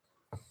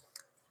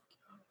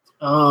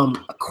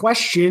 A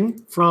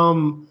question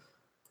from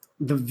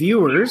the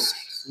viewers.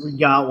 We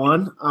got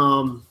one.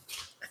 I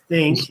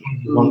think.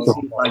 Let me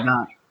see if I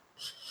got.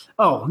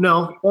 Oh,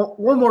 no.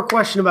 One more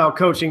question about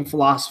coaching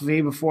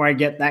philosophy before I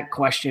get that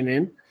question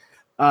in.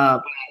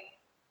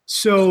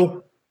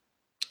 So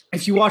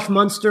if you watch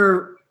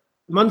Munster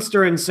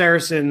and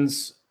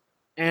Saracens,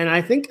 and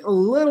I think a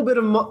little bit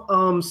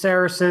of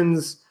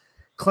Saracens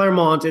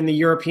Clermont in the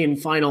European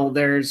final,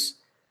 there's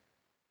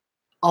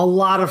a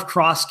lot of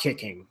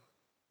cross-kicking.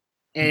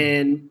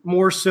 And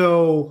more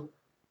so,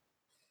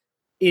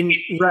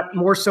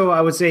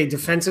 I would say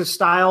defensive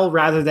style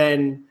rather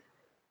than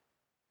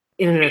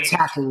in an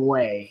attacking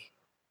way.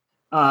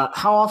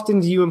 How often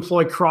do you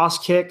employ cross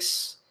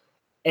kicks,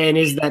 and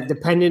is that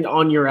dependent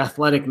on your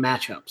athletic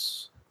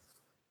matchups?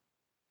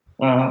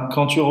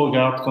 Quand tu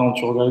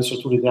regardes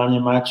surtout les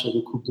derniers matchs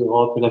de Coupe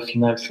d'Europe et la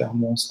finale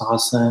Clermont,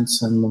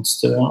 Saracens et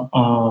Munster,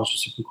 je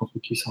sais plus contre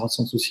qui,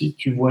 Saracens aussi,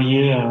 tu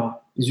voyais,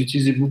 ils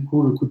utilisaient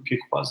beaucoup le coup de pied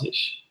croisé.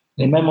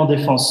 Et même en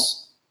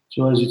défense,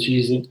 tu vois, ils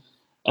utilisaient.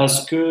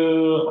 Est-ce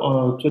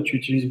que toi, tu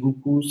utilises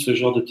beaucoup ce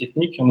genre de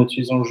technique en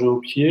utilisant le jeu au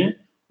pied,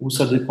 ou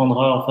ça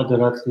dépendra en fait de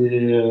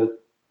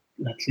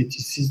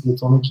l'athléticisme de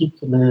ton équipe,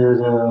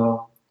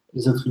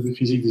 les attributs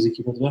physiques des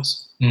équipes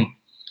adverses?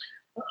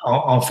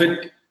 En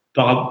fait,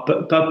 pas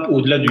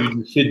au-delà du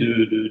fait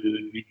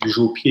du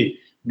jeu au pied,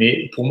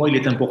 mais pour moi, il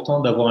est important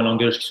d'avoir un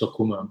langage qui soit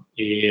commun.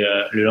 Et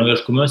le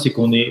langage commun, c'est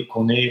qu'on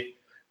ait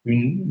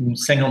une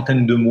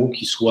cinquantaine de mots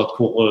qui soient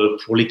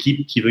pour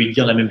l'équipe qui veuillent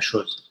dire la même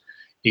chose.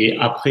 Et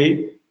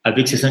après,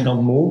 avec ces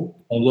 50 mots,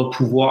 on doit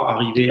pouvoir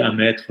arriver à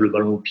mettre le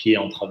ballon au pied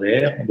en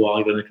travers, on doit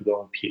arriver à mettre le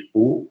ballon au pied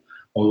haut,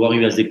 on doit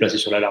arriver à se déplacer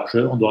sur la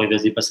largeur, on doit arriver à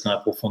se déplacer dans la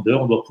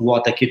profondeur, on doit pouvoir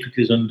attaquer toutes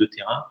les zones de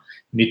terrain,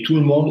 mais tout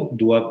le monde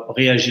doit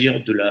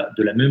réagir de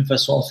la même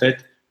façon, en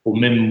fait, aux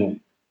mêmes mots.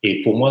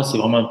 Et pour moi, c'est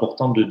vraiment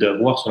important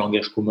d'avoir ce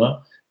langage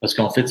commun, parce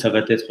qu'en fait, ça va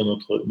être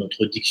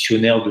notre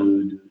dictionnaire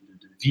de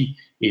vie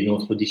et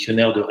notre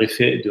dictionnaire de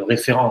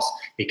référence.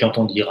 Et quand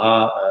on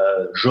dira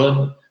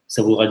jaune,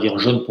 ça voudra dire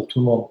jaune pour tout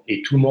le monde.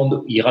 Et tout le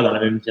monde ira dans la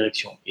même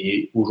direction.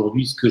 Et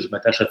aujourd'hui, ce que je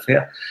m'attache à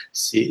faire,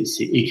 c'est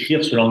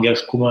écrire ce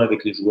langage commun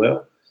avec les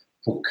joueurs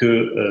pour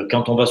que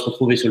quand on va se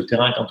retrouver sur le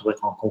terrain, quand on va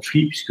être en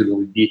conflit, puisque le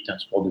rugby est un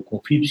sport de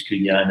conflit,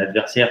 puisqu'il y a un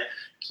adversaire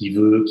qui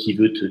veut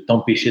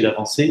t'empêcher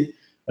d'avancer,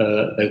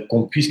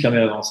 qu'on puisse quand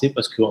même avancer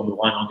parce qu'on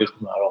aura un langage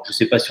commun. Alors, je ne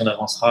sais pas si on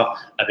avancera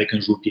avec un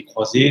jeu au pied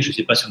croisé, je ne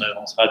sais pas si on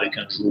avancera avec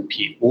un jeu au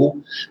pied haut,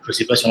 je ne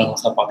sais pas si on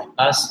avancera par des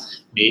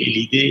passes, mais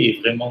l'idée est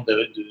vraiment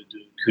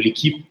que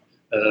l'équipe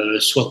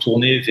soit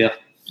tournée vers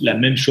la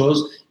même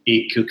chose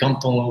et que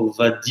quand on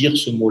va dire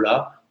ce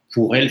mot-là,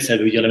 pour elle, ça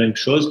veut dire la même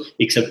chose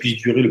et que ça puisse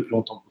durer le plus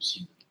longtemps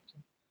possible.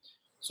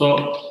 So,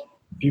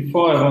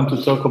 before I want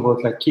to talk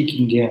about like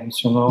kicking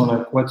games,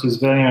 like what is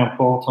very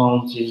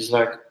important is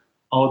like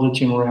how the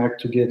team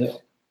react together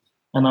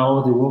and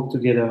how they work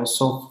together.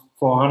 So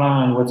for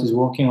Alain, what he's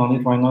working on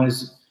it right now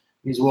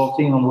is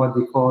working on what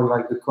they call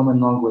like the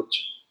common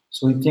language.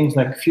 So he thinks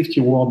like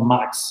 50 word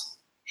max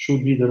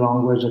should be the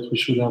language that we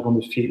should have on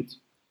the field.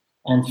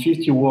 And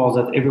 50 words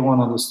that everyone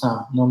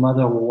understands, no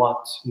matter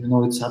what,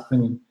 it's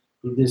happening.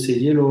 If they say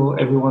yellow,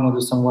 everyone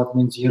understands what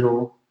means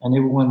yellow, and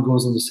everyone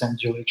goes in the same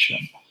direction.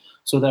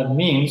 So that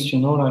means,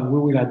 like we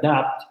will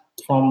adapt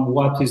from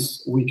what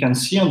we can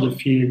see on the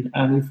field.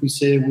 And if we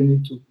say we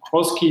need to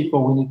cross kick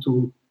or we need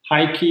to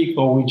high kick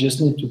or we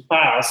just need to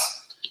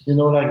pass,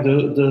 like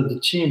the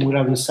team will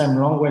have the same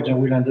language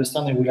and will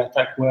understand and will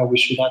attack where we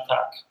should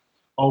attack.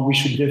 Or we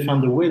should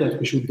defend the way that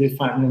we should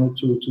defend,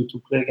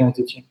 to play against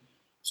the team.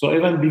 So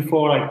even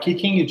before, like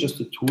kicking is just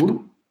a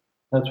tool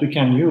that we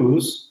can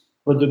use,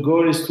 but the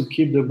goal is to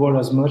keep the ball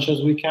as much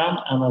as we can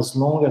and as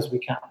long as we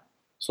can.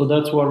 So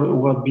that's what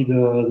would be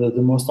the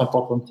most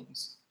important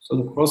things. So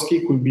the cross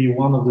kick will be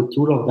one of the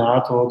tools of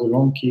that, or the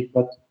long kick,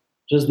 but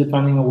just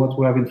depending on what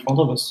we have in front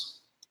of us.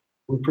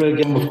 We play a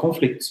game of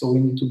conflict, so we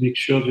need to make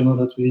sure,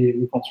 that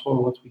we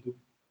control what we do.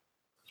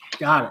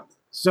 Got it.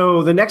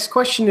 So the next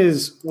question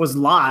was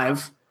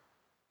live.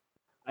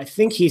 I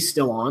think he's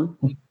still on.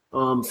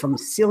 From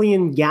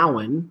Cillian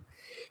Gowan.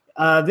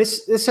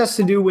 This has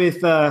to do with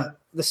the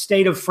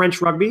state of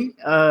French rugby.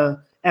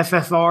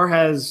 FFR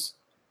has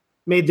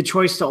made the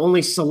choice to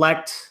only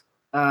select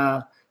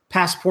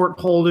passport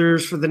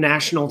holders for the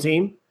national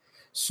team.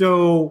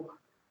 So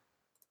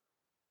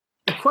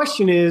the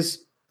question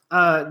is,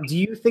 do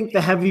you think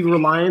the heavy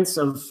reliance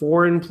of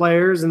foreign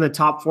players in the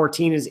top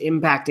 14 is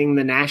impacting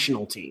the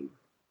national team?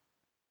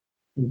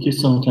 Une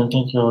question de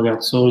quelqu'un qui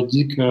regarde. So, il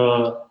dit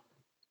que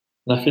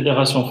la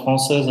fédération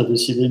française a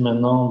décidé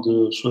maintenant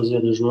de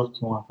choisir des joueurs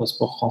qui ont un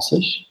passeport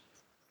français.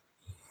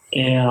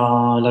 Et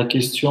la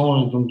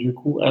question est donc du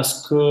coup,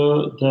 est-ce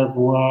que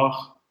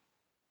d'avoir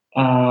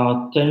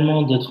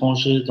tellement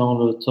d'étrangers dans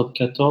le top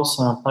 14,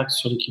 ça impacte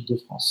sur l'équipe de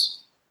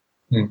France?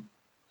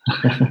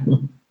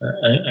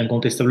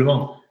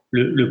 Incontestablement.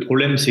 Le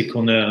problème, c'est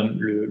qu'on a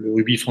le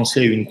rugby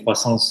français a eu une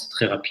croissance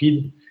très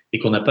rapide et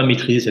qu'on n'a pas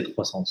maîtrisé cette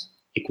croissance.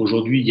 Et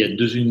qu'aujourd'hui, il y a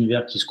deux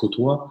univers qui se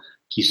côtoient,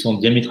 qui sont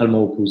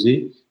diamétralement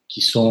opposés,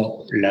 qui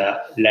sont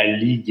la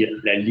ligue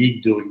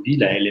de rugby,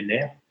 la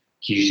LNR,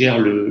 qui gère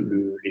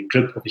les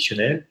clubs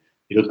professionnels,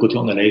 et de l'autre côté,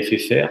 on a la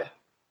FFR,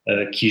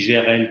 qui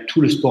gère, elle,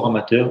 tout le sport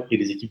amateur et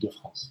les équipes de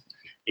France.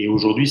 Et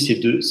aujourd'hui, ces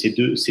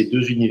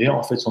deux univers,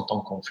 en fait, sont en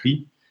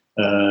conflit,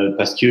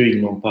 parce qu'ils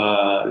n'ont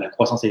pas, la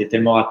croissance elle est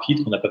tellement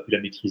rapide qu'on n'a pas pu la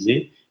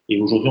maîtriser.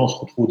 Et aujourd'hui, on se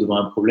retrouve devant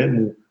un problème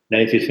où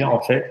la FFR, en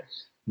fait,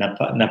 n'a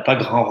pas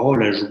grand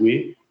rôle à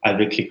jouer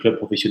avec les clubs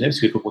professionnels, parce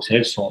que les clubs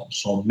professionnels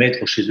sont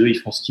maîtres chez eux, ils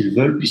font ce qu'ils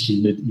veulent,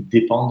 puisqu'ils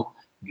dépendent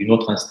d'une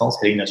autre instance,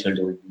 la Ligue nationale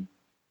de rugby.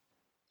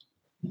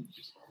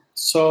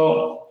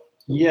 So,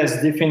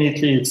 yes,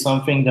 definitely it's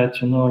something that,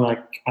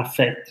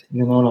 affect,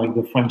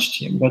 the French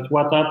team. But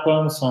what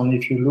happens, and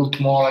if you look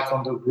more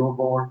on the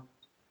global,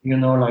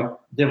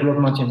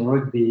 development in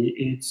rugby,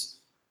 it's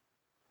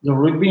the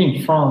rugby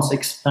in France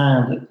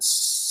expanded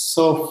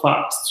so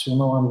fast,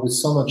 and with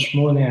so much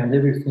money and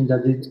everything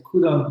that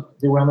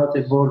they were not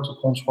able to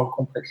control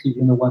completely,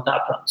 what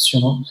happens,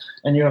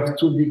 And you have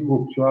two big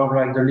groups. You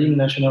have the Ligue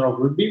nationale of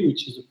rugby,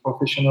 which is a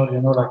professional,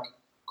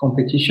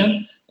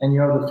 competition, and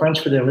you have the French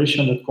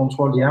Federation that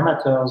control the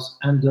amateurs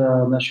and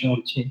the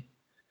national team.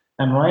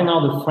 And right now,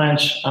 the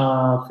French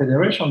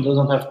Federation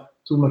doesn't have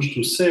too much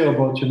to say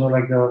about,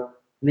 the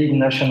Ligue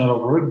nationale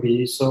of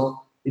rugby.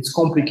 So it's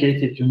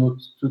complicated, to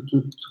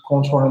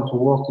control and to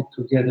work it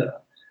together.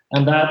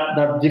 And that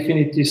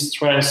definitely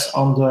stress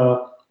on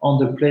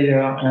the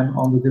player and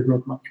on the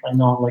development right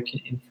now,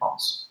 in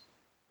France.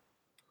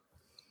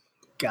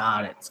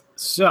 Got it.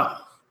 So I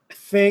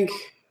think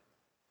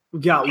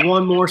we've got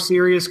one more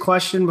serious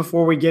question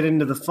before we get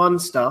into the fun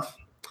stuff.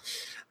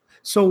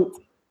 So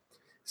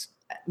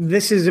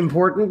this is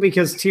important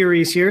because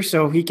Thierry's here,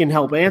 so he can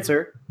help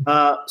answer.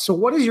 So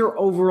what is your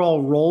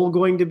overall role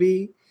going to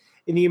be?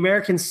 In the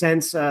American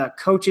sense,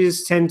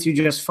 coaches tend to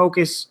just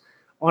focus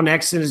on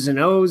X's and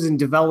O's and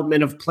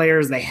development of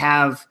players they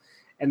have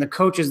and the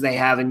coaches they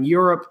have. In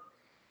Europe,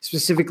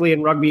 specifically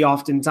in rugby,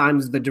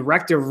 oftentimes the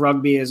director of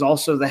rugby is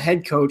also the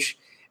head coach,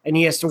 and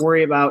he has to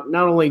worry about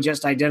not only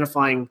just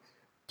identifying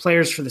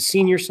players for the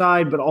senior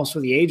side, but also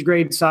the age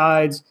grade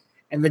sides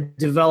and the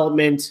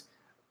development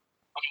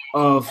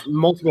of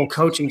multiple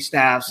coaching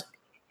staffs,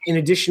 in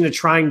addition to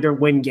trying to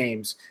win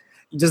games.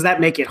 Does that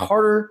make it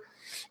harder?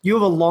 You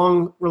have a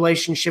long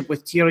relationship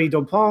with Thierry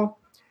Dupont.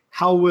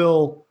 How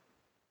will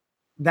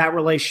that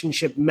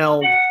relationship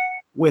meld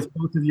with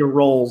both of your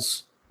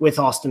roles with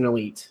Austin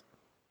Elite?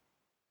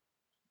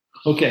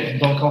 Ok,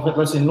 donc en fait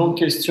là c'est une longue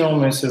question,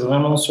 mais c'est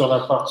vraiment sur la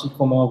partie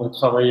comment on va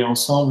travailler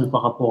ensemble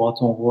par rapport à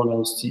ton rôle à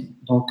Austin.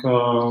 Donc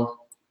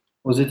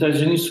aux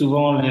États-Unis,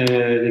 souvent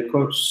les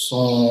coachs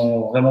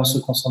se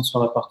concentrent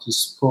sur la partie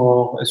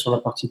sport et sur la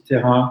partie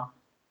terrain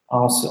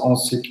en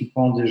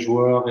s'équipant des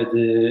joueurs et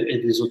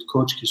des autres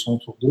coachs qui sont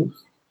autour d'eux.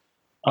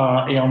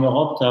 Et en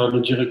Europe, tu as le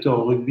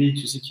directeur rugby,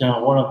 tu sais, qui a un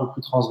rôle un peu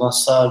plus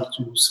transversal,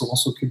 qui souvent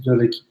s'occupe de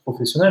l'équipe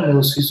professionnelle, mais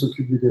aussi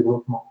s'occupe du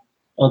développement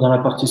dans la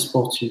partie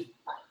sportive.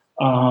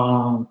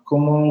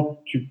 Comment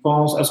tu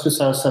penses, est-ce que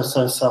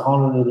ça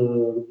rend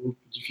le groupe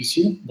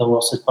difficile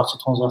d'avoir cette partie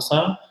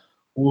transversale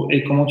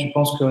et comment tu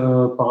penses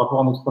que par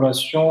rapport à notre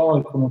relation,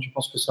 et comment tu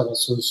penses que ça va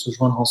se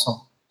joindre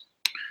ensemble?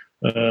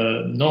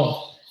 Non.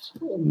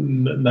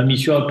 Ma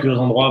mission à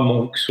plusieurs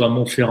endroits, que ce soit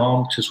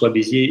Montferrand, que ce soit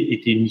Béziers,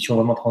 était une mission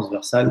vraiment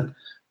transversale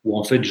où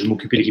en fait je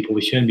m'occupais de l'équipe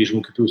professionnelle, mais je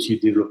m'occupais aussi du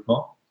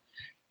développement.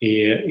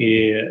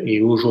 Et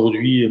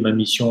aujourd'hui, ma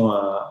mission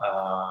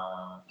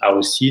à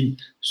Austin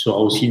sera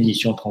aussi une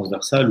mission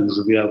transversale où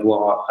je vais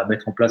avoir à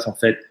mettre en place en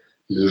fait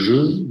le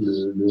jeu,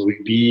 le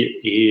rugby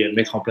et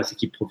mettre en place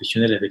l'équipe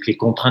professionnelle avec les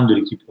contraintes de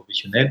l'équipe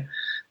professionnelle,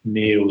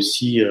 mais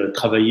aussi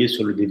travailler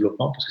sur le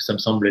développement parce que ça me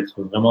semble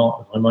être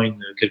vraiment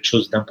quelque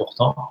chose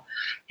d'important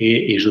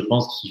et je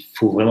pense qu'il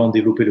faut vraiment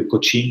développer le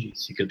coaching.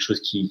 C'est quelque chose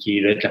qui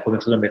va être la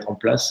première chose à mettre en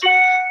place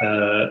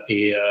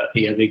et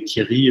avec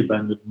Thierry,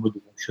 notre mode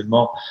de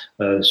fonctionnement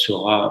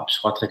sera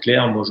très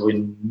clair. Moi,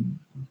 j'aurai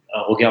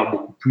un regard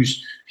beaucoup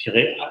plus, je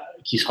dirais,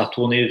 qui sera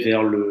tourné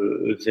vers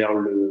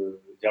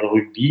vers le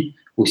rugby,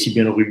 aussi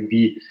bien le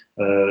rugby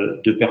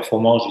de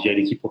performance, je dirais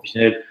l'équipe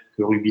professionnelle,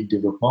 que le rugby de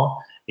développement.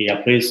 Et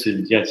après, se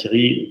dire à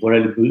Thierry,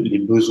 voilà les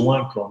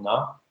besoins qu'on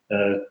a.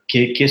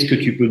 Qu'est-ce que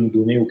tu peux nous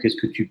donner ou qu'est-ce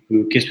que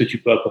tu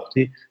peux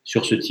apporter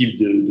sur ce type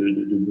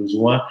de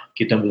besoin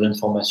qui est un besoin de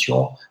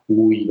formation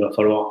où il va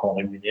falloir qu'on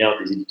rémunère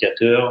des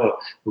éducateurs,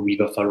 où il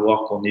va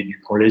falloir qu'on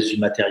laisse du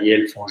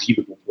matériel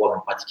fongible pour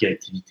pouvoir pratiquer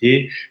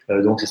l'activité.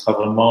 Donc, ce sera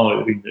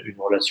vraiment une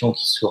relation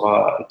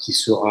qui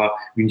sera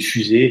une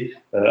fusée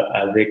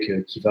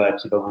qui va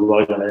vouloir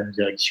aller dans la même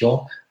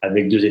direction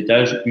avec deux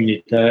étages,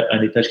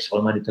 un étage qui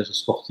sera vraiment un étage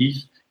sportif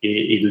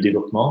et de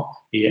développement,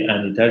 et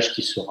un étage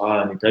qui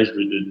sera un étage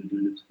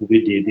de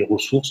trouver des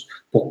ressources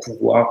pour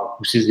pouvoir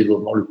pousser ce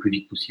développement le plus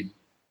vite possible.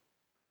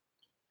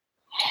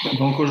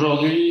 Donc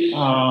aujourd'hui,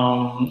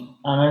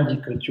 Alain dit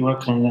que tu vois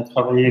quand il a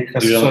travaillé avec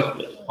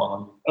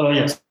Oh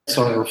yes,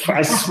 sorry,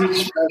 I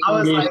switched. I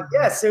was like,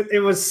 yes,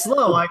 it was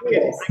slow. I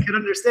could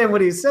understand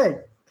what he's saying.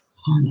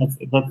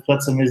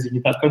 That's amazing.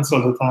 It happens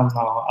all the time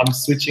now. I'm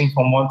switching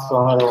from one to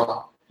another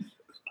one.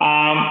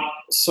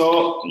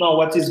 So no,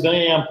 what is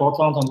very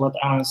important and what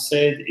Alain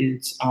said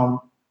is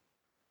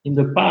in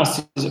the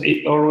past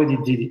he already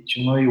did it.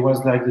 You know, he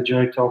was like the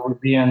director of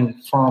rugby in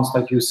France,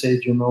 like you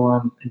said, you know,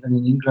 and even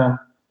in England.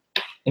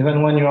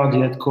 Even when you are the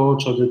head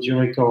coach or the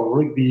director of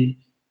rugby,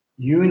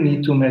 you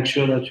need to make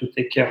sure that you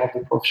take care of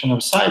the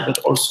professional side, but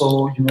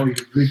also, you know, you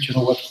build, you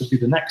know, what could be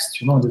the next,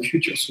 you know, in the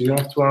future. So you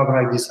have to have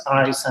like this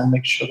eyes and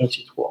make sure that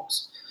it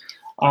works.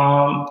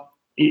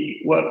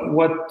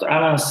 What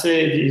Alain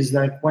said is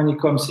like when he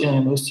comes here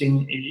in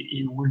Austin,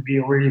 he will be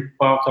really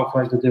part of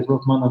like the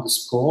development of the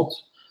sport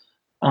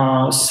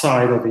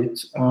side of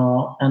it,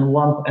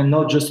 and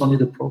not just only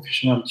the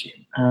professional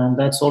team. And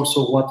that's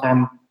also what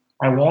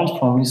I want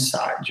from his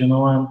side, you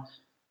know.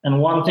 And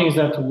one thing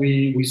that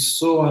we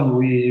saw and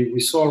we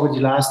saw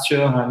already last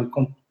year and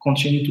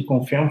continue to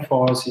confirm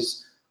for us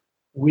is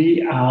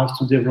we have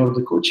to develop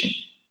the coaching.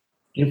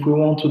 If we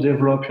want to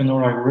develop, you know,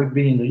 like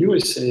rugby in the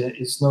USA,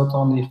 it's not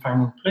only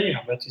finding player,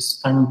 but it's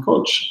finding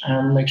coach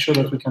and make sure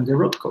that we can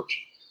develop coach.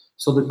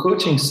 So the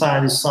coaching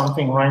side is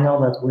something right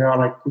now that we are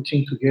like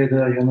putting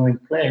together, you know, in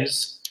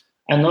place,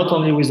 and not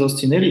only with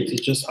Austin Elite,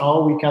 it's just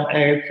how we can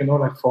help, you know,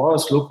 like for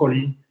us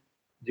locally,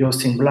 the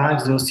Austin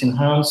Blacks, the Austin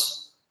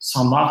Hunts,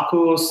 San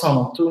Marcos, San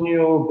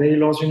Antonio,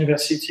 Baylor's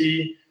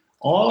University,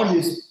 all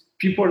these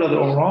people that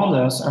are around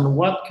us, and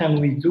what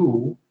can we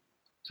do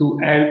to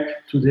help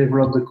to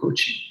develop the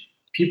coaching?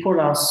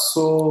 People are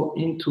so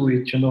into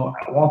it, you know,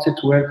 wanted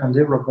to help and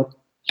develop, but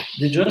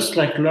they just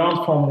like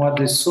learn from what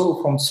they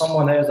saw from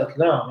someone else that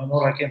learned, you know,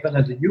 like even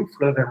at the youth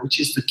level, which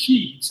is the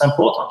key. It's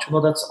important, you know,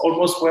 that's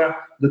almost where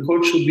the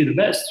coach should be the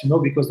best, you know,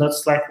 because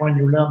that's like when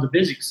you learn the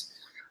basics.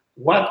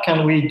 What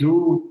can we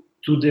do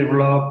to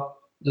develop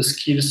the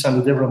skills and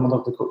the development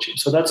of the coaching?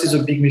 So that is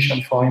a big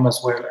mission for him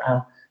as well.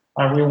 And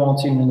I really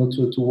want him, you know,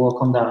 to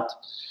work on that.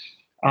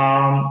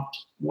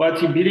 What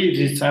he believes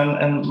is,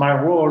 and my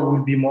role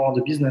will be more on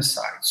the business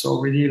side. So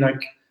really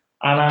like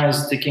Alain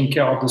is taking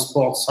care of the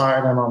sports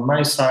side, and on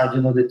my side,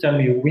 you know, they tell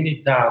me we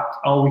need that,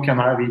 how we can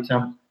have it,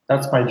 and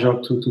that's my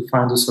job to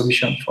find a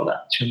solution for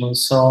that, you know.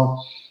 So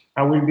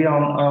I will be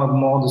on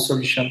more the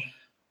solution.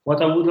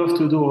 What I would love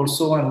to do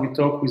also, and we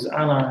talk with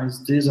Alain,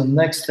 is there's a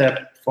next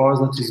step for us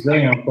that is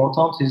very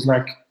important, is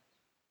like,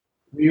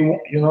 you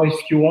know,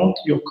 if you want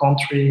your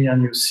country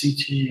and your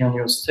city and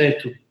your state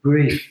to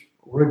breathe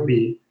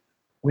rugby,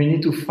 we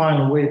need to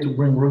find a way to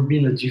bring rugby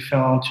in a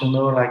different, you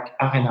know, like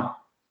arena.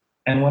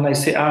 And when I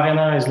say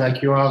arena, is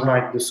like you have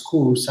like the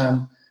schools,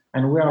 and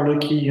we are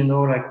lucky, you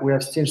know, like we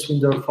have Steve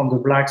Swindle from the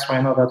Blacks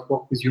right now that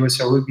work with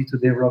USA Rugby to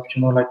develop,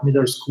 you know, like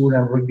middle school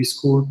and rugby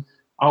school,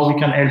 how we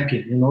can help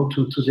him, you know,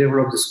 to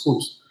develop the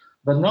schools.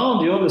 But now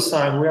on the other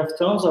side, we have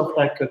tons of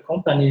like a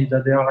company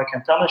that they are like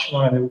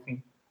international and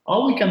everything.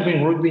 How we can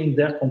bring rugby in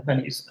their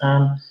companies,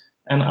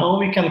 and how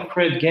we can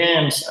create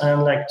games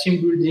and like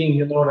team building,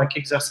 you know, like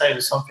exercise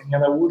or something.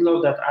 And I would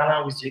love that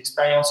Alain, with the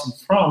experience in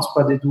France,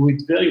 but they do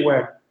it very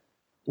well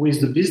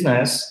with the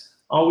business,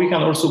 how we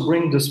can also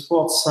bring the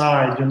sports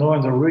side, you know,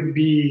 and the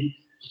rugby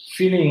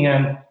feeling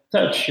and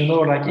touch, you know,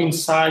 like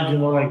inside, you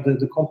know, like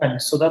the company.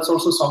 So that's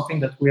also something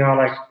that we are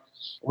like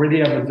really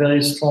have a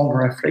very strong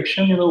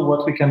reflection, you know,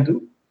 what we can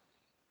do.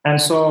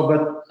 And so,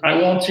 but I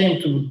want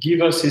him to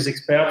give us his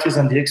expertise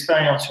and the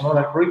experience, you know,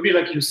 like rugby,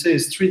 like you say,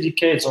 is 3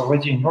 decades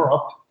already in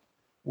Europe.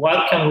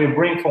 What can we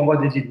bring from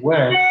what they did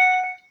well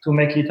to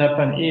make it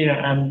happen here?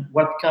 And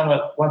what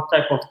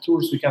type of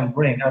tools we can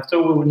bring? After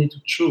we will need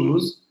to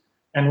choose,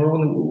 and we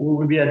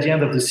will be at the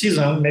end of the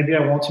season. Maybe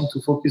I want him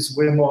to focus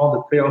way more on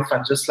the playoff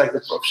and just like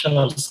the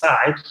professional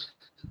side,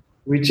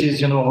 which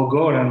is, you know, our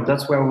goal, and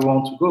that's where we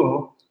want to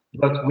go.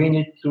 But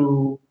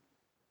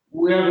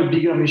we have a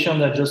bigger mission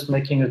than just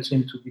making a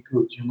team to be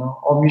good, you know.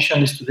 Our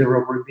mission is to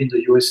develop rugby in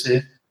the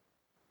USA,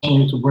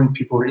 and to bring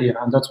people here,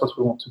 and that's what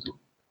we want to do.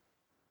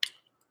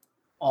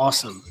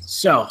 Awesome.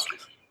 So,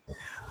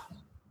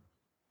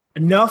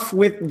 enough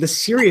with the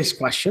serious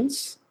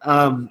questions.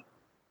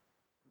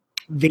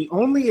 The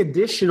only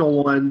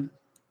additional one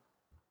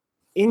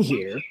in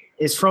here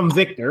is from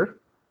Victor,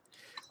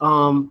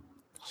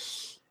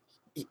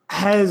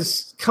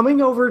 Has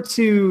coming over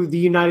to the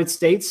United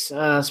States,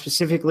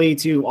 specifically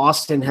to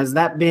Austin, has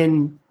that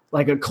been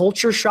like a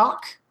culture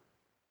shock?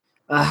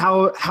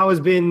 How has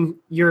been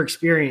your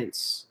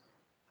experience,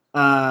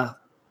 on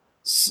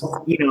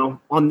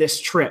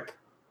this trip?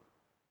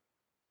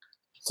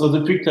 So,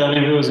 depuis que tu es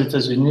arrivé aux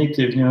États-Unis,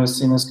 tu es venu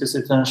aussi, est-ce que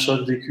c'était un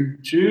choc des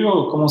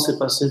cultures? Comment s'est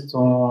passé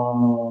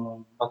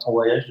ton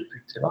voyage depuis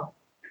que tu es là?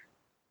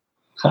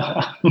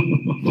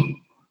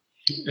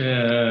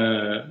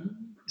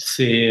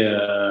 C'est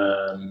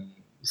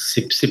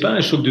pas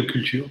un choc de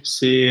culture,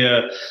 c'est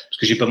parce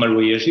que j'ai pas mal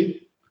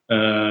voyagé.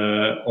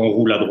 On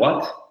roule à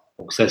droite,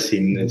 donc ça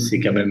c'est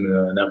quand même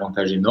un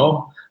avantage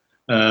énorme.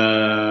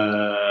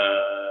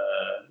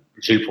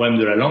 J'ai le problème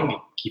de la langue,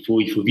 il faut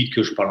vite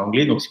que je parle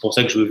anglais, donc c'est pour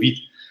ça que je veux vite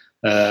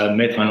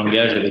mettre un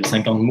langage avec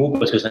 50 mots,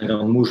 parce que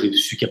 50 mots, je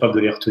suis capable de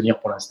les retenir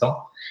pour l'instant,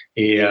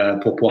 et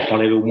pour pouvoir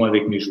parler au moins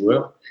avec mes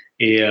joueurs.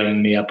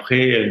 Mais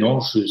après,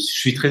 non, je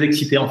suis très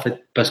excité en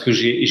fait, parce que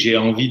j'ai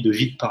envie de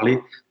vite parler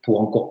pour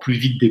encore plus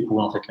vite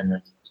découvrir en fait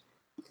l'Amérique.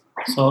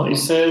 So he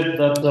said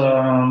that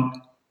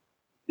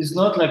it's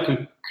not like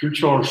a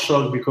cultural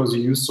shock because he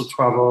used to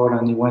travel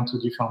and he went to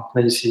different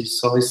places.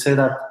 So he said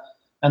that,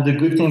 and the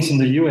good things in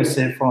the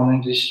USA for an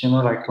English,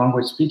 like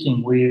language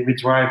speaking, we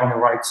drive on the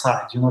right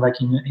side,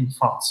 like in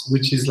France,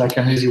 which is like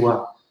an easy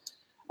one.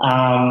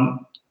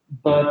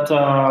 But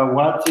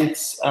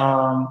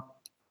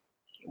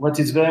what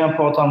is very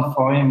important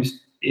for him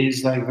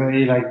is like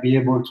very like be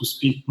able to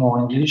speak more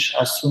English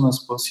as soon as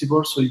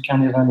possible, so you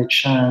can even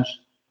exchange.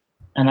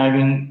 And like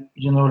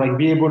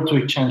be able to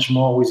exchange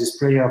more with his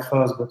player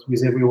first, but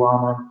with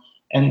everyone,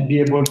 and be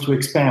able to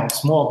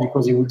experience more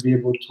because he would be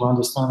able to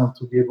understand and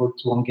to be able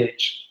to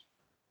engage.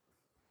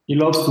 He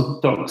loves to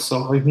talk,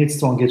 so he needs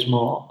to engage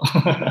more.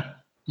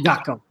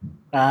 D'accord.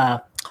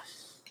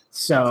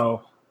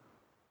 So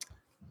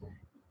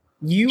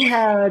you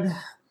had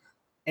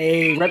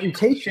a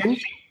reputation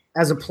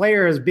as a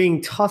player as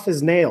being tough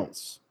as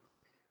nails.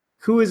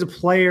 Who is a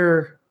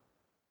player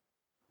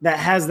that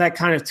has that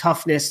kind of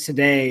toughness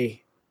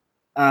today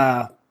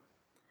that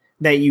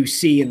you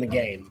see in the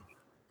game?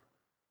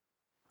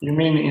 You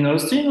mean in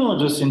Austin or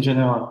just in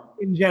general?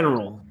 In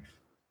general.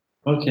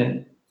 Ok.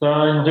 Tu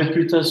as une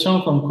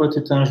réputation comme quoi tu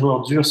es un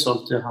joueur dur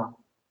sur le terrain.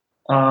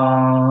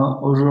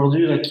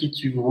 Aujourd'hui, là, qui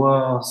tu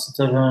vois, si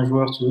tu avais un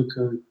joueur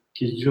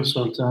qui est dur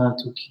sur le terrain,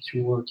 qui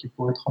tu vois qui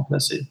pourrait te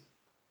remplacer?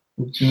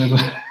 Ou tu me...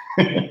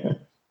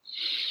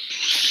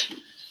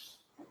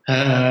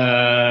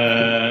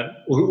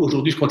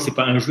 Aujourd'hui, je crois que c'est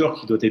pas un joueur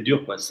qui doit être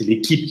dur, quoi. C'est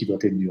l'équipe qui doit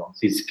être dure.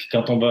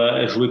 Quand on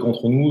va jouer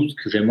contre nous, ce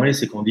que j'aimerais,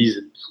 c'est qu'on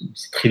dise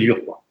c'est très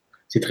dur, quoi.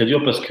 C'est très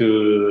dur parce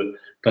que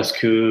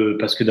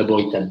d'abord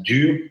il tape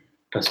dur,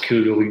 parce que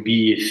le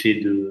rugby est fait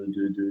de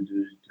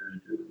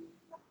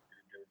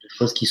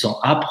choses qui sont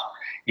âpres,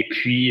 et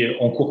puis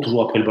on court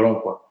toujours après le ballon,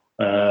 quoi.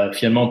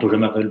 Finalement, on peut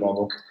jamais après le ballon.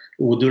 Donc,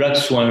 au-delà que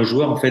ce soit un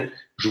joueur, en fait,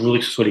 je voudrais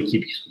que ce soit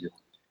l'équipe qui soit dure.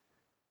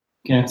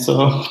 Okay,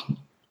 so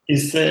he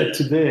said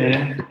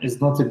today is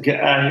not a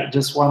guy,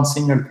 just one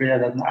single player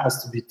that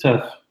has to be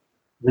tough.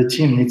 The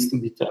team needs to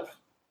be tough,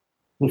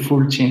 the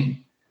full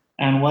team.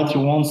 And what he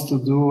wants to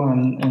do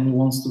and he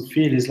wants to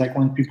feel is like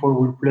when people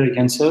will play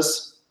against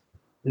us,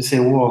 they say,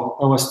 "Whoa,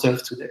 I was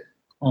tough today,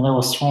 and I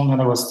was strong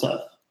and I was tough."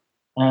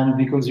 And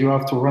because you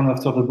have to run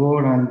after the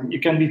ball, and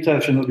you can be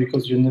tough,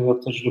 because you never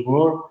touch the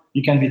ball.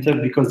 You can be tough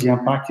because the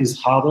impact is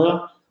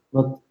harder,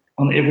 but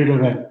on every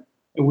level,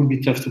 it will be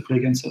tough to play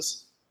against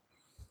us.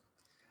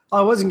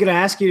 I wasn't going to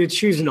ask you to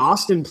choose an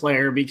Austin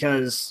player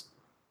because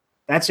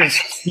that's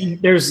just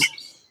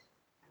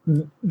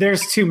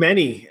there's too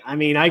many. I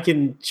mean, I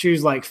can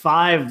choose like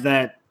 5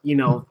 that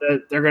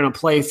that they're going to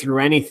play through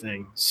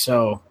anything.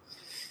 So,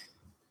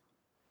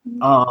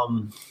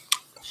 pain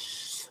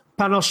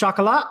au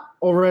chocolat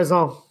ou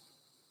raisin?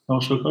 Pain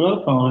au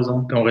chocolat, pain au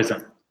raisin. Pain au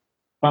raisin.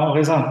 Pain au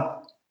raisin.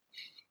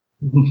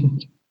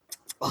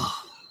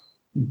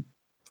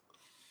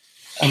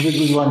 I'm the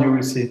good one, you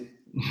will see.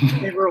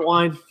 Favorite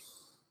wine?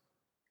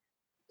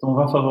 Ton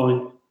vin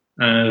favori?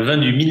 Un vin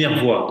du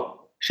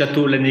Minervois,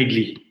 Château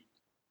Lanégly.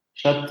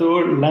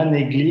 Château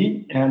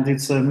Lanégly, and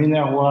it's a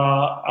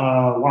Minervois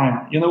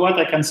wine. You know what?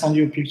 I can send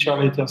you a picture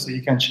later so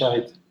you can share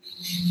it.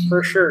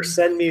 For sure.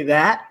 Send me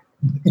that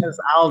because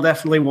I'll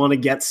definitely want to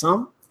get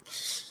some.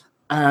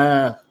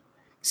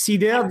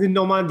 Cidre de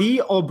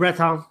Normandie ou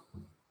Breton?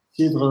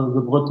 Cidre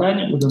de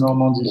Bretagne ou de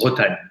Normandie?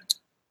 Bretagne.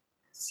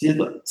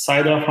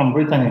 Cider from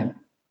Brittany.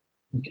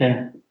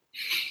 Okay.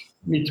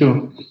 Me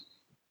too.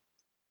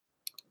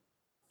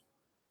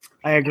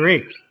 I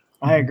agree.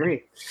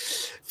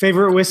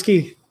 Favorite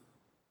whiskey?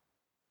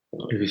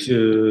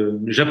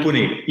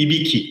 Japonais,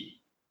 Hibiki.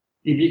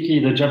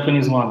 Hibiki, the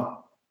Japanese one.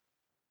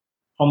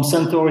 From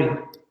Suntory.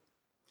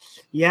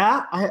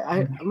 Yeah,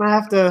 I'm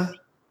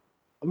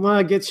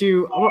gonna get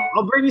you.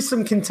 I'll bring you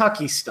some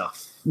Kentucky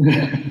stuff.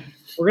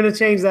 We're gonna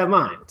change that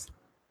mind.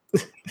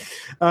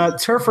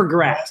 Turf or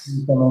grass?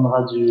 On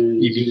amènera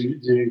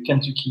du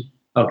Kentucky.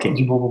 Ok.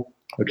 Du Bourbon.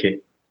 Ok.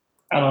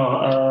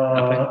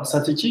 Alors,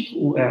 synthétique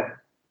ou herbe?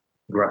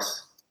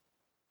 Grass.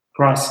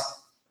 Cross.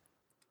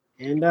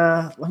 And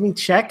let me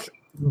check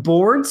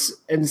boards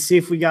and see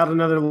if we got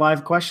another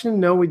live question.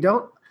 No, we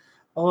don't.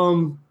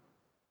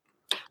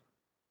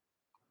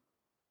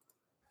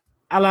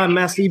 Alain,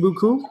 merci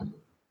beaucoup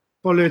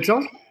pour le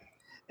temps.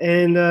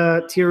 And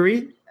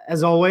Thierry,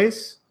 as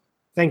always,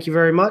 thank you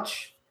very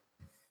much.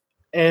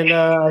 And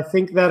I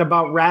think that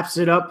about wraps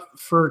it up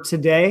for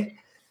today.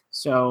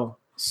 So,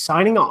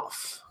 signing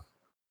off.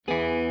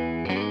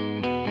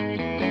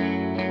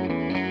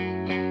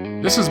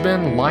 This has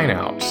been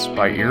Lineouts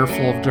by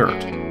Earful of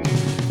Dirt.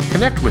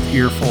 Connect with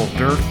Earful of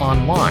Dirt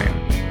online.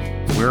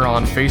 We're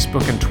on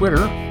Facebook and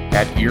Twitter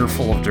at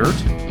Earful of Dirt.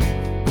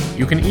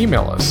 You can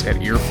email us at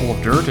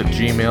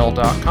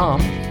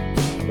earfulofdirt@gmail.com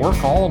or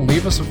call and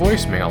leave us a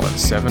voicemail at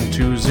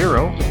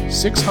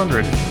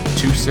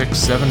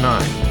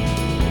 720-600-2679.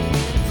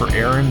 For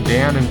Aaron,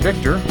 Dan, and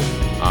Victor,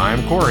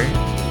 I'm Corey.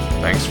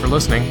 Thanks for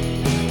listening.